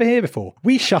 as you were never here before.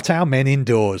 We shut our men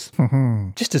indoors.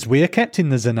 Just as we are kept in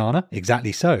the zenana.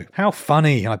 Exactly so. How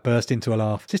funny, I burst into a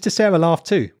laugh. Sister Sarah laughed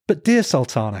too. But dear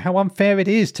Sultana, how unfair it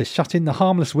is to shut in the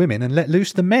harmless women and let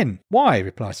loose the men. Why,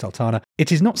 replies Sultana,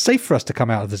 it is not safe for us to come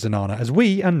out of the zenana, as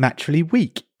we are naturally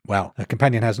weak. Well, her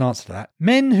companion has an answer to that.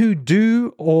 Men who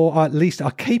do, or at least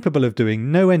are capable of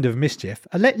doing, no end of mischief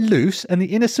are let loose, and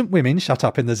the innocent women shut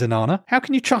up in the zenana. How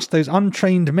can you trust those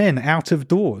untrained men out of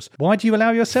doors? Why do you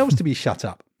allow yourselves to be shut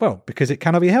up? Well, because it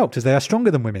cannot be helped, as they are stronger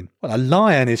than women. Well, a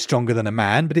lion is stronger than a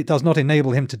man, but it does not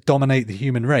enable him to dominate the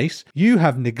human race. You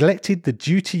have neglected the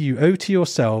duty you owe to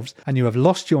yourselves, and you have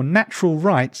lost your natural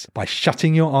rights by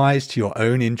shutting your eyes to your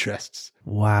own interests.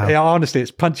 Wow. Yeah, honestly,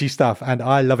 it's punchy stuff, and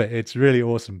I love it. It's really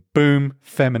awesome. Boom,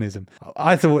 feminism.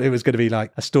 I thought it was going to be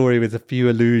like a story with a few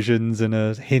allusions and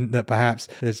a hint that perhaps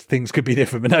things could be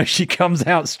different, but no, she comes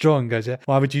out strong, goes, yeah,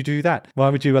 why would you do that? Why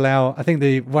would you allow... I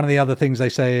think one of the other things they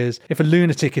say is, if a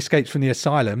lunatic escapes from the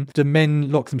asylum, do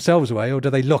men lock themselves away, or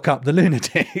do they lock up the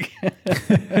lunatic?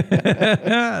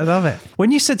 I love it.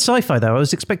 When you said sci-fi, though, I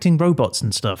was expecting robots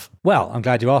and stuff. Well, I'm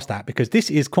glad you asked that, because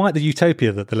this is quite the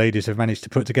utopia that the ladies have managed to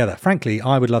put together. Frankly,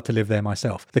 I would love to live there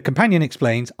myself. The companion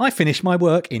explains, I finished my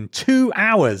work in 2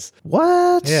 hours.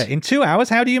 What? Yeah, in 2 hours,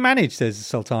 how do you manage, says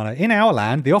Sultana. In our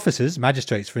land, the officers,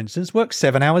 magistrates for instance, work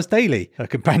 7 hours daily. Her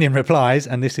companion replies,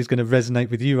 and this is going to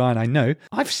resonate with you, Ryan, I know,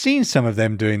 I've seen some of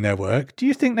them doing their work. Do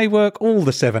you think they work all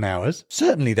the 7 hours?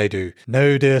 Certainly they do.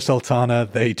 No, dear Sultana,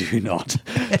 they do not.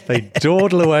 They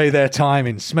dawdle away their time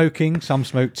in smoking. Some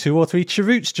smoke 2 or 3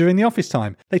 cheroots during the office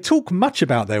time. They talk much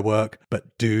about their work,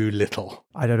 but do little.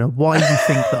 I don't know why you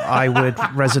think that I would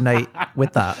resonate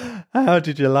with that. How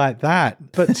did you like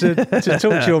that? But to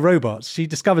talk to your robots, she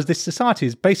discovers this society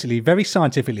is basically very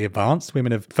scientifically advanced.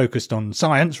 Women have focused on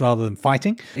science rather than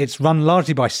fighting. It's run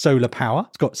largely by solar power.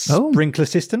 It's got sprinkler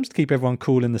systems to keep everyone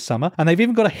cool in the summer. And they've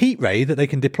even got a heat ray that they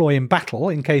can deploy in battle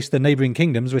in case the neighbouring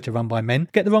kingdoms, which are run by men,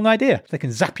 get the wrong idea. They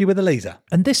can zap you with a laser.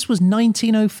 And this was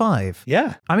 1905?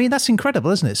 Yeah. I mean, that's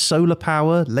incredible, isn't it? Solar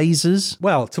power, lasers.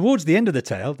 Well, towards the end of the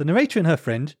tale, the narrator and her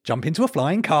friend jump into a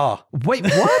flying car. Wait,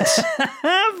 what?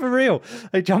 For real.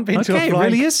 They jump into a flying car. It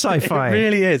really is sci-fi. It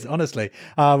really is, honestly.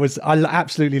 I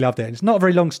absolutely loved it. It's not a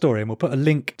very long story, and we'll put a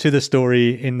link to the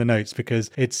story in the notes because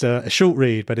it's a short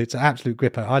read, but it's an absolute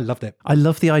gripper. I loved it. I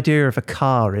love the idea of a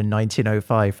car in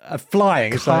 1905.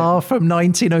 Flying. A car from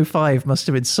 1905 must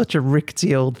have been such a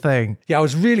rickety old thing. Yeah, I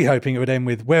was really hoping it would end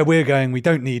with, where we're going, we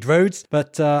don't need roads.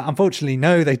 But unfortunately,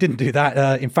 no, they didn't do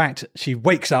that. In fact, she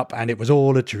wakes up and it was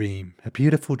all a dream. A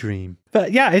beautiful dream.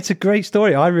 But yeah, it's a great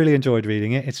story. I really enjoyed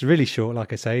reading it. It's really short,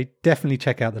 like I say. Definitely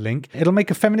check out the link. It'll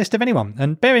make a feminist of anyone.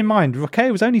 And bear in mind,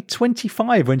 Roquet was only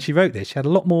 25 when she wrote this. She had a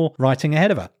lot more writing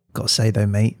ahead of her. Got to say though,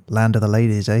 mate, land of the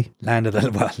ladies, eh? Land of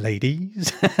the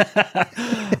ladies.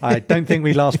 I don't think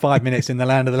we last 5 minutes in the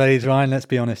land of the ladies, Ryan, let's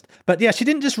be honest. But yeah, she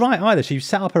didn't just write either. She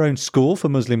set up her own school for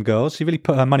Muslim girls. She really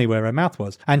put her money where her mouth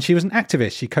was. And she was an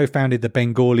activist. She co-founded the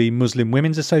Bengali Muslim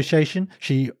Women's Association.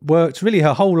 She worked really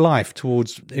her whole life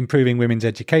towards improving women's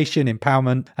education,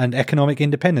 empowerment and economic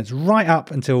independence, right up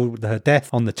until her death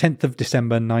on the 10th of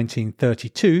December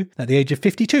 1932 at the age of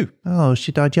 52. Oh,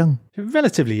 she died young.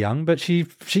 relatively young, but she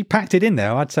packed it in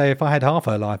there. I'd say if I had half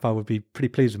her life, I would be pretty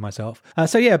pleased with myself.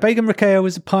 Begum Rokeya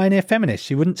was a pioneer feminist.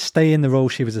 She wouldn't stay in the role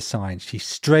she was assigned. She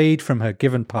strayed from her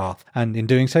given path, and in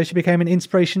doing so, she became an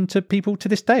inspiration to people to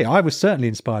this day. I was certainly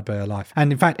inspired by her life.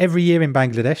 And in fact, every year in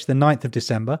Bangladesh, the 9th of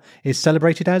December is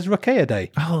celebrated as Rokeya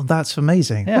Day. Oh, that's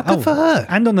amazing. Yeah. Well, good for her.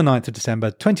 And on the 9th of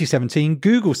December 2017,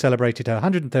 Google celebrated her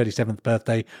 137th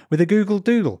birthday with a Google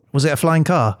Doodle. Was it a flying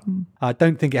car? I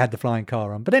don't think it had the flying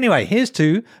car on. But anyway, here's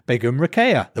to Begum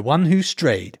Rokeya, the one who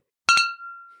strayed.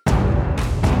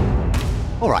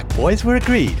 All right, boys, we're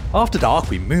agreed. After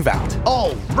dark, we move out.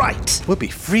 All right. We'll be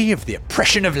free of the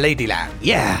oppression of Ladyland.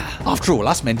 Yeah. After all,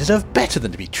 us men deserve better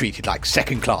than to be treated like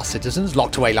second-class citizens,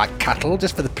 locked away like cattle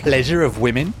just for the pleasure of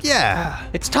women. Yeah.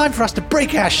 It's time for us to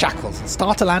break our shackles and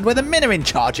start a land where the men are in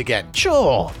charge again.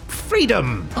 Sure.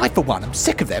 Freedom. I, for one, am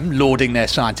sick of them lording their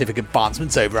scientific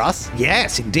advancements over us.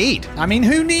 Yes, indeed. I mean,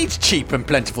 who needs cheap and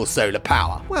plentiful solar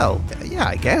power? Well, yeah,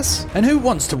 I guess. And who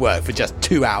wants to work for just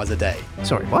 2 hours a day?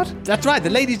 Sorry, what? That's right,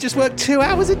 the ladies just work 2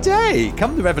 hours a day.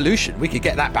 Come the revolution, we could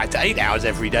get that back to 8 hours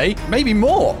every day, maybe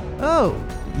more. Oh,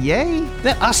 yay.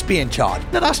 Let us be in charge.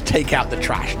 Let us take out the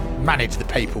trash, manage the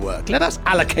paperwork. Let us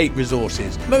allocate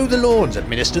resources, mow the lawns,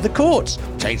 administer the courts,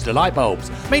 change the light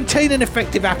bulbs, maintain an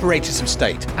effective apparatus of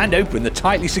state, and open the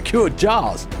tightly secured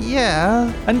jars.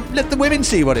 Yeah. And let the women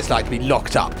see what it's like to be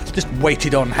locked up, just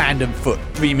weighted on hand and foot,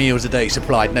 3 meals a day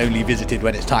supplied and only visited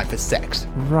when it's time for sex.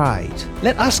 Right.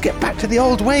 Let us get back to the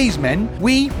old ways, men.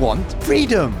 We want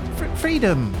freedom.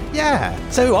 Freedom. Yeah.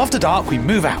 So after dark, we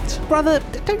move out. Brother,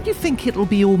 don't you think it'll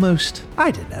be almost, I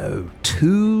don't know,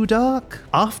 too dark?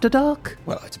 After dark?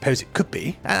 Well, I suppose it could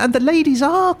be. And the ladies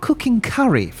are cooking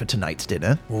curry for tonight's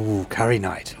dinner. Ooh, curry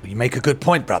night. You make a good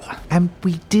point, brother. And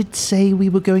we did say we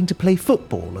were going to play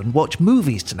football and watch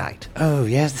movies tonight. Oh,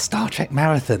 yes, the Star Trek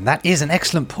marathon. That is an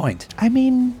excellent point. I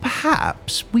mean,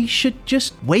 perhaps we should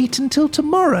just wait until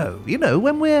tomorrow,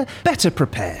 when we're better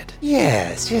prepared.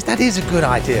 Yes, that is a good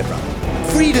idea, brother.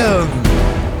 Freedom!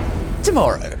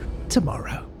 Tomorrow.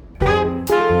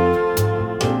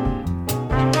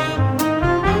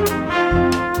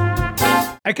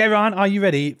 Okay, Ryan, are you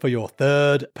ready for your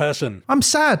third person? I'm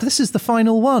sad. This is the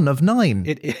final one of 9.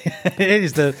 It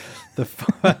is the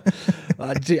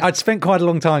I'd spent quite a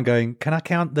long time going, can I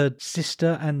count the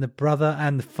sister and the brother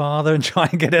and the father and try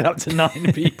and get it up to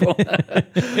 9 people?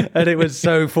 And it was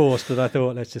so forced that I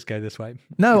thought, let's just go this way.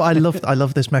 No, I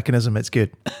love this mechanism. It's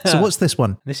good. So what's this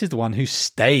one? This is the one who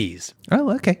stays.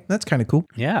 Oh, okay. That's kind of cool.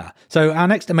 Yeah. So our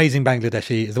next amazing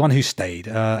Bangladeshi is the one who stayed.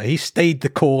 He stayed the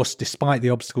course despite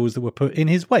the obstacles that were put in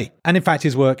his way. And in fact,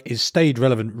 his work is stayed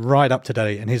relevant right up to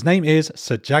date. And his name is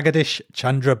Sir Jagadish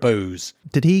Chandra Bose.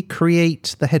 Did he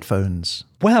create the headphones?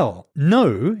 Well,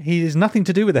 no, he has nothing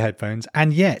to do with the headphones,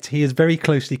 and yet he is very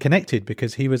closely connected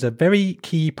because he was a very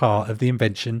key part of the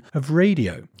invention of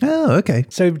radio. Oh, okay.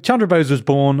 So Chandra Bose was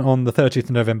born on the 30th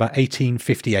of November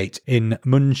 1858 in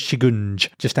Munshigunj,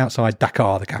 just outside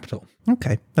Dhaka, the capital.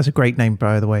 Okay. That's a great name,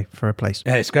 by the way, for a place.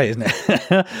 Yeah, it's great, isn't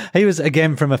it? He was,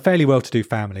 again, from a fairly well-to-do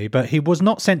family, but he was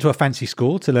not sent to a fancy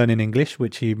school to learn in English,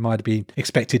 which he might have been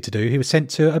expected to do. He was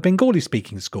sent to a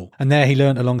Bengali-speaking school, and there he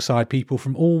learned alongside people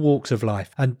from all walks of life.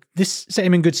 And this set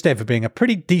him in good stead for being a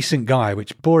pretty decent guy,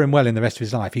 which bore him well in the rest of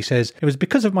his life. He says, it was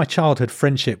because of my childhood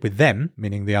friendship with them,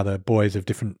 meaning the other boys of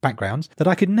different backgrounds, that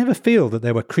I could never feel that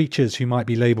there were creatures who might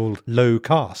be labelled low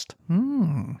caste.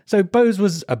 So Bose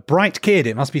was a bright kid,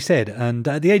 it must be said, and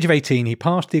at the age of 18, he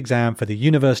passed the exam for the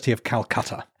University of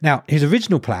Calcutta. Now, his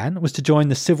original plan was to join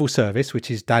the civil service, which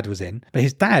his dad was in, but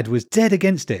his dad was dead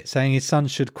against it, saying his son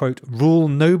should, quote, rule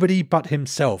nobody but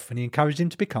himself, and he encouraged him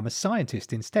to become a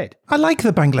scientist instead. I like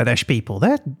the Bangladesh people.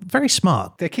 They're very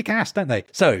smart. They kick ass, don't they?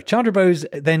 So Chandra Bose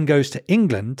then goes to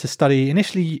England to study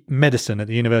initially medicine at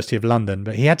the University of London,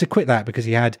 but he had to quit that because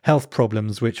he had health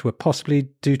problems which were possibly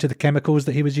due to the chemicals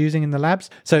that he was using in the labs.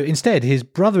 So instead, his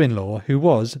brother-in-law, who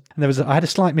was, and I had a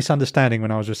slight misunderstanding when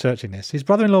I was researching this, his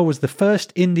brother-in-law was the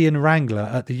first Indian wrangler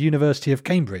at the University of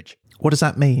Cambridge. What does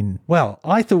that mean? Well,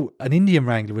 I thought an Indian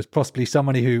wrangler was possibly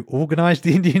somebody who organised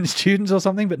the Indian students or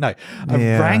something, but no. A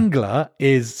wrangler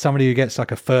is somebody who gets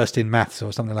like a first in maths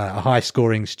or something like that. A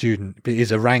high-scoring student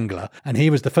is a wrangler, and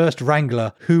he was the first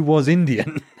wrangler who was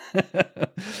Indian.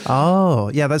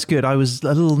 Oh, yeah, that's good. I was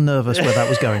a little nervous where that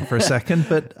was going for a second,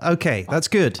 but okay, that's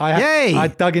good. Yay! I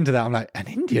dug into that. I'm like, an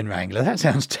Indian wrangler? That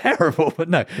sounds terrible. But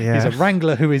no, he's a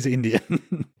wrangler who is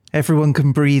Indian. Everyone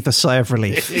can breathe a sigh of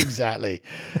relief. Exactly.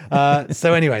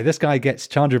 So anyway, this guy gets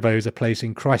Chandra Bose a place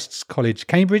in Christ's College,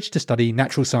 Cambridge, to study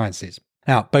natural sciences.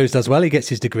 Now, Bose does well, he gets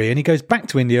his degree, and he goes back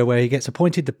to India where he gets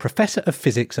appointed the Professor of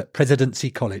Physics at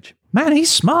Presidency College. Man,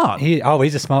 he's smart. He's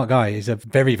a smart guy. He's a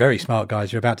very, very smart guy,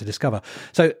 as you're about to discover.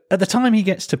 So at the time he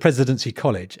gets to Presidency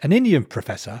College, an Indian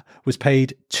professor was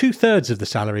paid 2/3 of the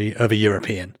salary of a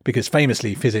European, because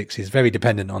famously physics is very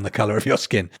dependent on the colour of your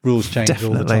skin. Rules change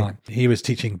all the time. He was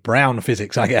teaching brown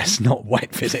physics, I guess, not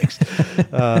white physics.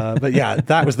 But yeah,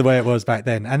 that was the way it was back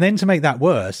then. And then to make that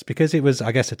worse, because it was,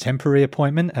 I guess, a temporary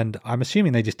appointment, and I'm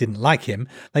assuming they just didn't like him,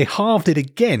 they halved it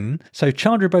again. So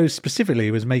Chandra Bose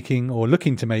specifically was making, or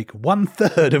looking to make,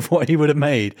 1/3 of what he would have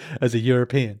made as a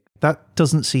European. That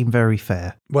doesn't seem very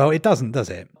fair. Well, it doesn't, does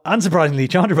it? Unsurprisingly,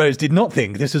 Chandra Bose did not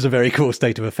think this was a very cool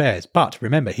state of affairs. But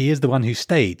remember, he is the one who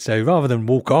stayed. So rather than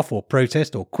walk off or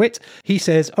protest or quit, he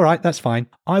says, all right, that's fine.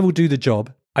 I will do the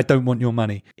job. I don't want your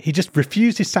money. He just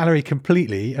refused his salary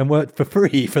completely and worked for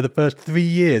free for the first 3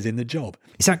 years in the job.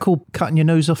 Is that called cutting your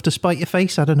nose off to spite your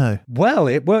face? I don't know. Well,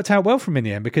 it worked out well for him in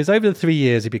the end, because over the 3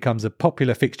 years he becomes a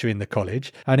popular fixture in the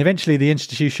college, and eventually the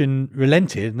institution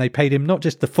relented and they paid him not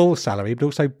just the full salary but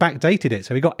also backdated it,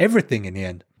 so he got everything in the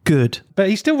end. Good. But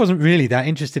he still wasn't really that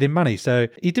interested in money, so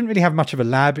he didn't really have much of a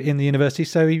lab in the university,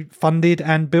 so he funded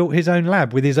and built his own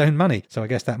lab with his own money. So I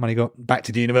guess that money got back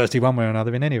to the university one way or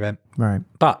another in any event. Right.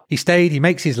 But he stayed, he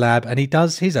makes his lab, and he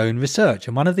does his own research.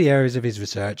 And one of the areas of his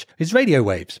research is radio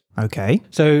waves. Okay.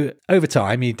 So over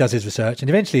time, he does his research, and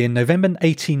eventually in November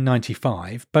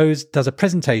 1895, Bose does a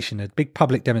presentation, a big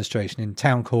public demonstration in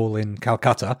Town Hall in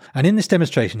Calcutta. And in this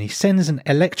demonstration, he sends an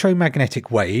electromagnetic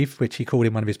wave, which he called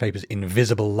in one of his papers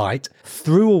invisible light,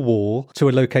 through a wall to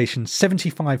a location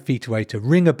 75 feet away to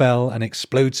ring a bell and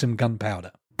explode some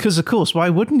gunpowder. Because, of course, why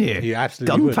wouldn't you? You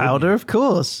absolutely would, Gunpowder, wouldn't of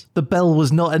course. The bell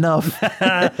was not enough.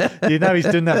 You know he's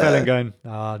doing that bell and going,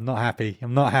 I'm not happy.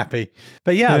 I'm not happy.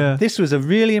 But yeah, this was a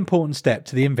really important step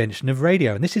to the invention of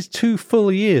radio. And this is 2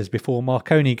 full years before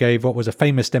Marconi gave what was a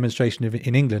famous demonstration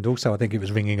in England, also I think it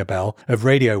was ringing a bell, of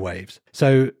radio waves.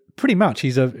 So pretty much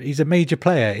he's a major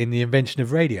player in the invention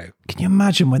of radio. Can you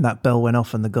imagine when that bell went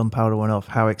off and the gunpowder went off,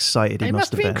 how excited he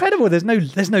must have been? It must be incredible.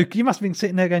 There's no, you must have been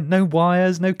sitting there going, no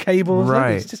wires, no cables.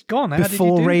 Right. It's just gone. How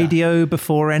before did you do radio, that?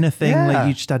 before anything, like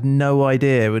you just had no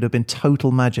idea. It would have been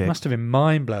total magic. It must have been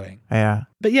mind-blowing. Yeah.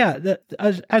 But yeah,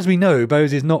 as we know,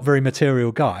 Bose is not a very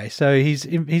material guy. So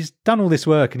he's done all this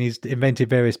work and he's invented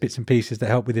various bits and pieces that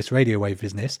help with this radio wave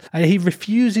business. And he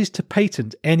refuses to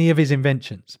patent any of his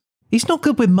inventions. He's not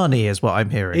good with money, is what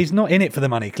I'm hearing. He's not in it for the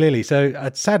money, clearly. So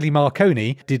sadly,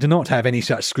 Marconi did not have any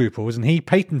such scruples, and he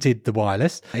patented the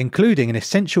wireless, including an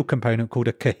essential component called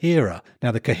a coherer.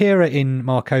 Now, the coherer in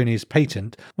Marconi's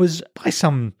patent was, by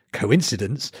some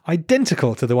coincidence,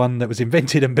 identical to the one that was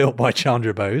invented and built by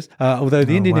Chandra Bose, although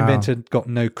the Indian inventor got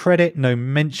no credit, no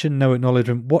mention, no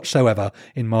acknowledgement whatsoever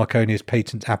in Marconi's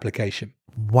patent application.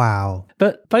 Wow.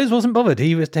 But Bose wasn't bothered.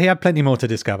 He had plenty more to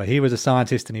discover. He was a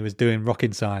scientist and he was doing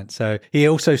rocking science. So he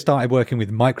also started working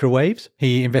with microwaves.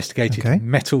 He investigated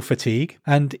metal fatigue.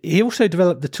 And he also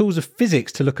developed the tools of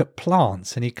physics to look at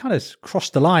plants. And he kind of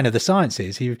crossed the line of the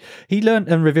sciences. He learned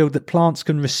and revealed that plants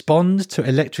can respond to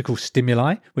electrical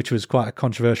stimuli, which was quite a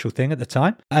controversial thing at the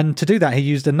time. And to do that, he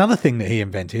used another thing that he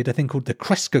invented, a thing called the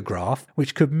crescograph,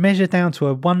 which could measure down to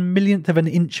a 1/1,000,000th of an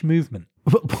inch movement.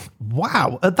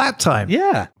 Wow, at that time?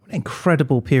 Yeah. What an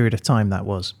incredible period of time that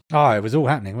was. Oh, it was all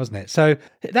happening, wasn't it? So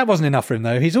that wasn't enough for him,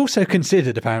 though. He's also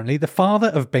considered, apparently, the father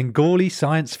of Bengali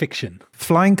science fiction.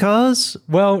 Flying cars?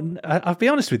 Well, I'll be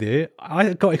honest with you,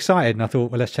 I got excited and I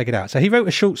thought, well, let's check it out. So he wrote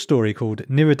a short story called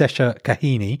Niradesha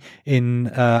Kahini in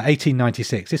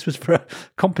 1896. This was for a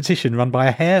competition run by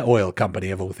a hair oil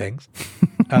company, of all things.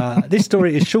 This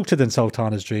story is shorter than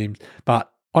Sultana's Dreams,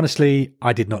 but honestly,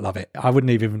 I did not love it. I wouldn't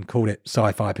even call it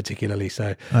sci-fi particularly,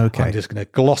 so I'm just going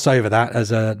to gloss over that as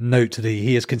a note to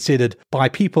he is considered by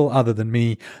people other than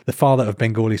me the father of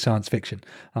Bengali science fiction.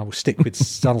 I will stick with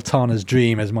Sultana's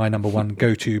Dream as my number one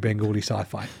go-to Bengali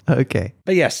sci-fi. Okay.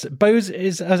 But yes, Bose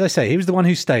is, as I say, he was the one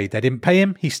who stayed. They didn't pay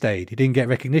him, he stayed. He didn't get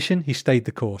recognition, he stayed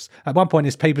the course. At one point,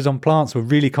 his papers on plants were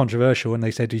really controversial and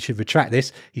they said he should retract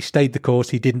this. He stayed the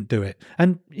course, he didn't do it.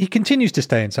 And he continues to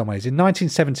stay in some ways. In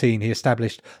 1917, he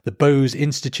established the Bose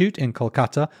Institute in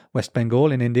Kolkata, West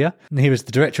Bengal in India. And he was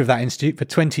the director of that institute for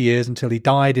 20 years until he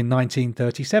died in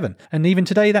 1937. And even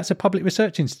today, that's a public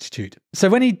research institute. So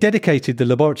when he dedicated the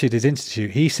laboratory to his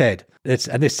institute, he said, this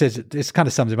kind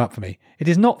of sums him up for me, "It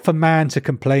is not for man to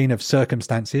complain of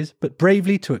circumstances, but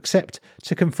bravely to accept,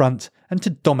 to confront, and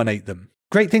to dominate them."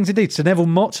 Great things indeed. Sir Neville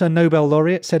Mott, a Nobel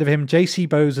laureate, said of him, J.C.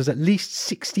 Bose was at least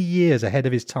 60 years ahead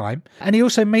of his time. And he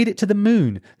also made it to the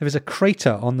moon. There is a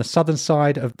crater on the southern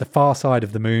side of the far side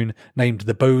of the moon named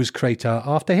the Bose crater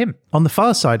after him. On the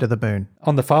far side of the moon.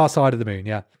 On the far side of the moon,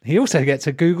 yeah. He also gets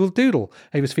a Google Doodle.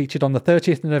 He was featured on the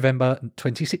 30th of November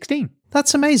 2016.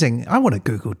 That's amazing. I want a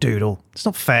Google Doodle. It's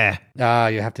not fair.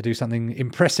 You have to do something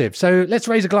impressive. So let's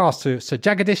raise a glass to Sir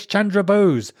Jagadish Chandra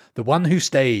Bose, the one who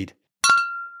stayed.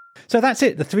 So that's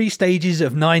it, the 3 stages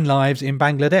of 9 lives in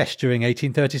Bangladesh during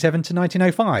 1837 to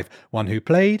 1905. One who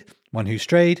played, one who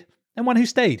strayed, and one who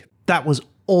stayed. That was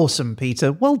awesome,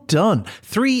 Peter. Well done.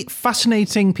 3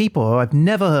 fascinating people who I've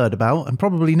never heard about and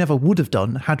probably never would have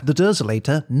done had the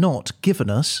Dersolator not given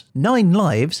us 9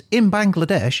 lives in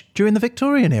Bangladesh during the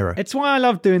Victorian era. It's why I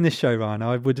love doing this show, Ryan.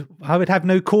 I would have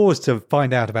no cause to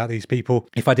find out about these people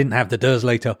if I didn't have the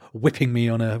Dersolator whipping me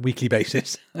on a weekly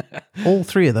basis. All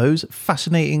 3 of those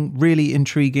fascinating, really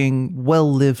intriguing,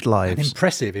 well-lived lives.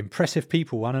 And impressive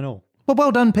people, one and all.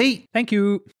 Well done, Pete. Thank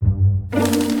you.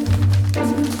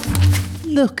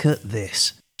 Look at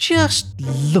this. Just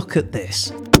look at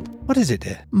this. What is it,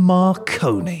 dear?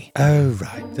 Marconi. Oh,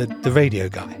 right. The radio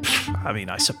guy. I mean,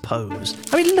 I suppose.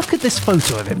 Look at this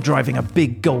photo of him driving a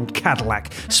big gold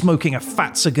Cadillac, smoking a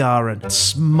fat cigar and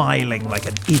smiling like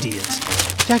an idiot.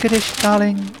 Jagadish,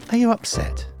 darling, are you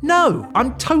upset? No,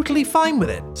 I'm totally fine with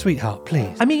it. Sweetheart,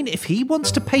 please. If he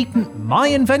wants to patent my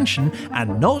invention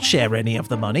and not share any of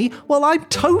the money, well, I'm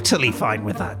totally fine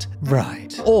with that.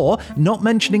 Right. Or not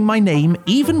mentioning my name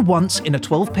even once in a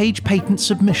 12-page patent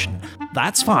submission.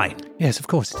 That's fine. Yes, of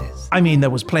course it is. There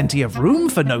was plenty of room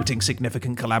for noting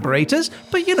significant collaborators,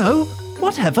 but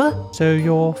whatever. So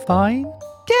you're fine?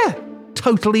 Yeah,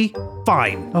 totally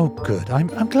fine. Oh, good. I'm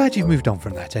glad you've moved on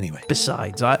from that anyway.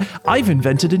 Besides, I've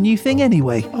invented a new thing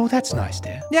anyway. Oh, that's nice,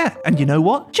 dear. Yeah, and you know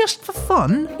what? Just for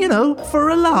fun, for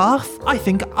a laugh, I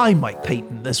think I might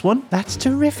patent this one. That's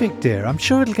terrific, dear. I'm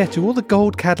sure it'll get you all the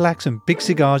gold Cadillacs and big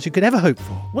cigars you could ever hope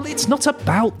for. Well, it's not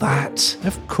about that.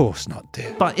 Of course not,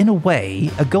 dear. But in a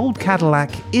way, a gold Cadillac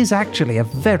is actually a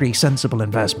very sensible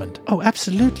investment. Oh,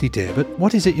 absolutely, dear. But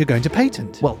what is it you're going to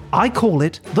patent? Well, I call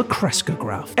it the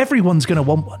Crescograph. Everyone's going to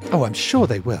want one. Oh, I'm sure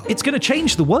they will. It's going to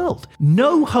change the world.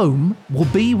 No home will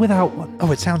be without one.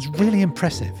 Oh, it sounds really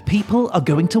impressive. People are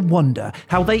going to wonder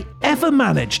how they ever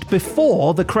managed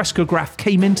before the Crescograph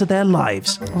came into their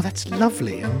lives. Oh, that's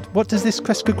lovely. And what does this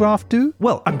Crescograph do?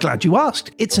 Well, I'm glad you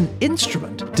asked. It's an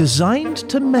instrument designed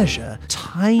to measure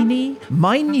tiny,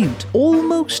 minute,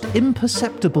 almost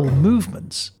imperceptible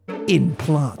movements in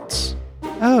plants.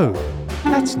 Oh,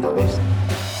 that's nice.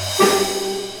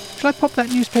 Shall I pop that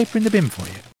newspaper in the bin for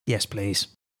you? Yes, please.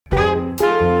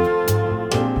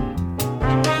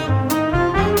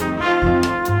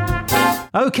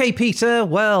 Okay, Peter,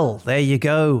 well, there you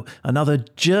go. Another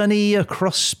journey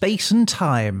across space and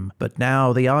time. But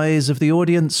now the eyes of the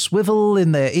audience swivel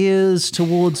in their ears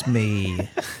towards me.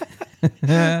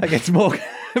 That gets more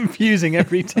confusing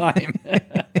every time.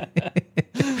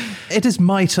 It is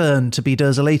my turn to be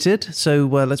dersolated, so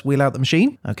let's wheel out the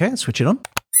machine. Okay, let's switch it on.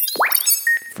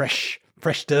 Fresh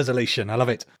dersolation. I love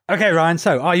it. Okay, Ryan,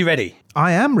 so are you ready?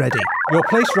 I am ready. Your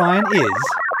place, Ryan, is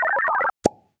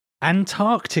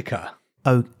Antarctica.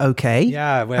 Oh, okay.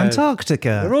 Yeah, where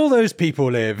Antarctica. Where all those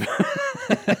people live.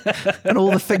 And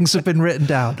all the things have been written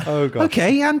down. Oh, God.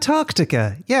 Okay,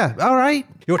 Antarctica. Yeah, all right.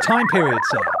 Your time period,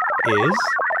 sir, is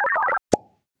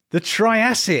the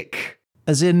Triassic.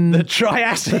 As in... The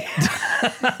Triassic.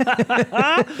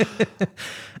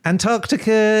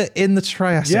 Antarctica in the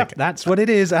Triassic. Yep, that's what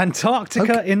it is.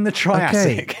 Antarctica in the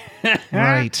Triassic. Okay.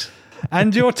 Right.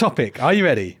 And your topic, are you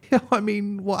ready?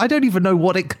 Well, I don't even know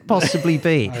what it could possibly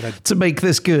be to make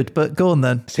this good, but go on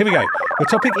then. Here we go. Your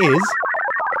topic is...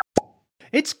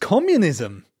 It's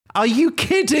communism. Are you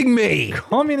kidding me?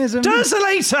 Communism.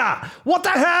 Dersolator! What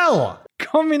the hell?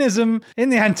 Communism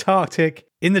in the Antarctic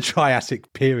in the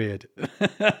Triassic period.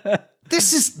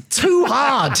 This is too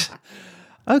hard.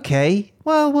 Okay,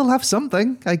 well, we'll have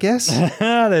something, I guess.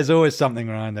 There's always something,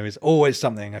 Ryan. There is always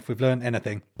something, if we've learned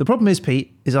anything. The problem is,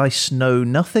 Pete, is I know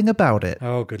nothing about it.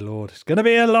 Oh, good Lord. It's going to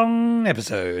be a long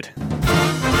episode.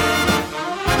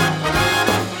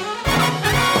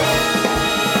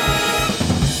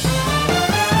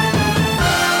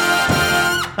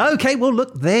 Okay, well,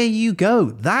 look, there you go.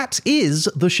 That is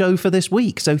the show for this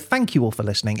week. So thank you all for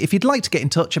listening. If you'd like to get in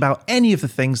touch about any of the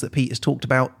things that Pete has talked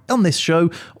about on this show,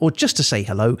 or just to say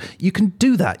hello, you can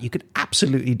do that. You could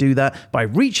absolutely do that by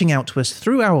reaching out to us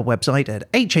through our website at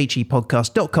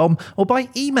hhepodcast.com or by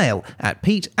email at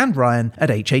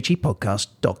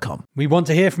peteandryan@hhepodcast.com. We want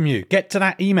to hear from you. Get to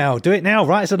that email. Do it now.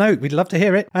 Write us a note. We'd love to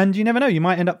hear it. And you never know, you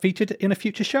might end up featured in a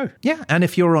future show. Yeah, and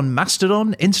if you're on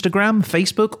Mastodon, Instagram,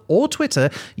 Facebook, or Twitter,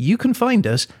 you can find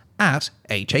us at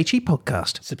HHE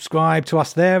Podcast. Subscribe to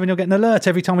us there and you'll get an alert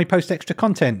every time we post extra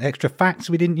content, extra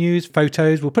facts we didn't use,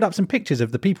 photos. We'll put up some pictures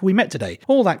of the people we met today,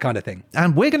 all that kind of thing.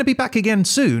 And we're going to be back again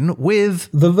soon with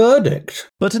The Verdict.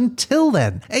 But until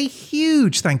then, a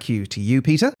huge thank you to you,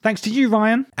 Peter. Thanks to you,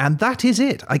 Ryan. And that is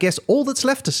it. I guess all that's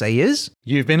left to say is...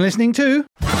 You've been listening to...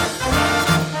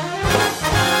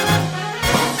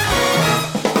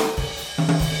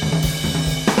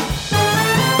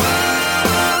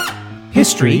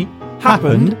 History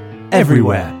happened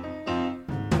everywhere.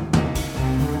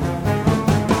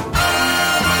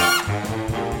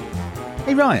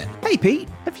 Hey Ryan, Hey, Pete.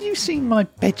 have you seen my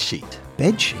bedsheet?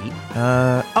 Bedsheet?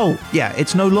 Oh, yeah,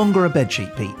 it's no longer a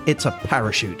bedsheet, Pete. It's a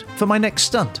parachute for my next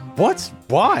stunt. What?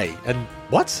 Why? And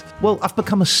what? Well, I've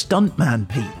become a stuntman,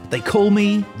 Pete. They call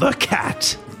me the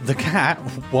Cat. The cat?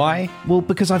 Why? Well,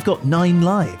 because I've got 9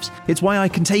 lives. It's why I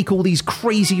can take all these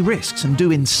crazy risks and do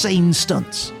insane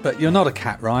stunts. But you're not a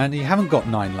cat, Ryan. You haven't got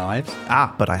 9 lives.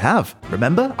 Ah, but I have.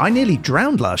 Remember? I nearly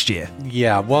drowned last year.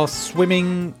 Yeah, while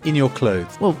swimming in your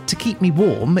clothes. Well, to keep me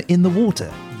warm in the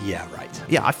water. Yeah, right.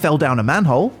 Yeah, I fell down a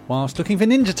manhole. Whilst looking for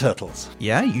Ninja Turtles.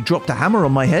 Yeah, you dropped a hammer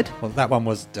on my head. Well, that one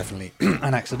was definitely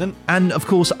an accident. And, of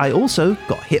course, I also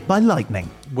got hit by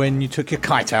lightning. When you took your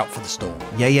kite out for the storm.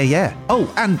 Yeah.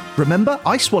 Oh, and remember,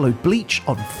 I swallowed bleach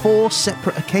on 4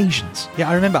 separate occasions. Yeah,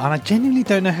 I remember, and I genuinely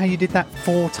don't know how you did that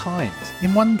 4 times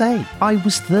in one day. I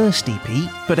was thirsty, Pete.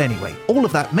 But anyway, all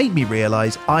of that made me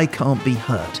realise I can't be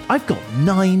hurt. I've got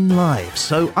 9 lives,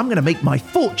 so I'm going to make my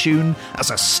fortune as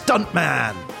a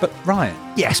stuntman. But Ryan,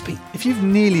 Yes, Pete. if you've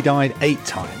nearly died 8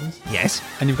 times Yes.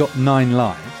 and you've got 9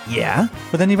 lives, Yeah.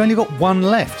 but then you've only got 1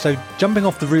 left, so jumping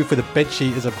off the roof with a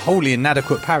bedsheet as a wholly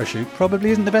inadequate parachute probably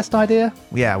isn't the best idea.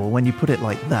 Yeah, well, when you put it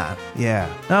like that, yeah.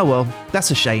 Oh, well,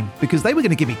 that's a shame, because they were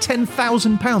going to give me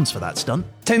 £10,000 for that stunt.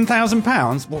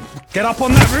 £10,000? Well, get up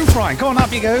on that roof, Ryan. Go on,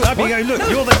 up you go, up you go. Look, No.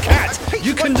 you're the cat. Pete,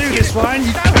 You can what? do this, Ryan.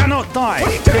 You cannot die. What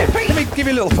are you doing, Here, Pete? let me give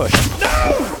you a little push.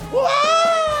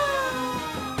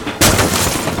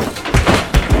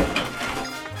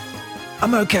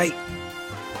 I'm okay.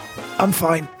 I'm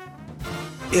fine.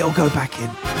 It'll go back in.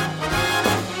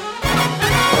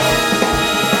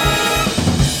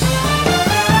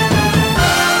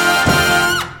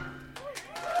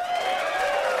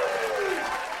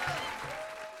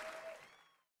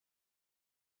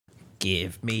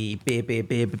 Give me beer, beer,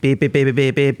 beer, beer, beer, beer,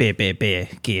 beer, beer, beer, beer, beer.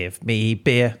 Give me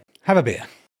beer. Have a beer.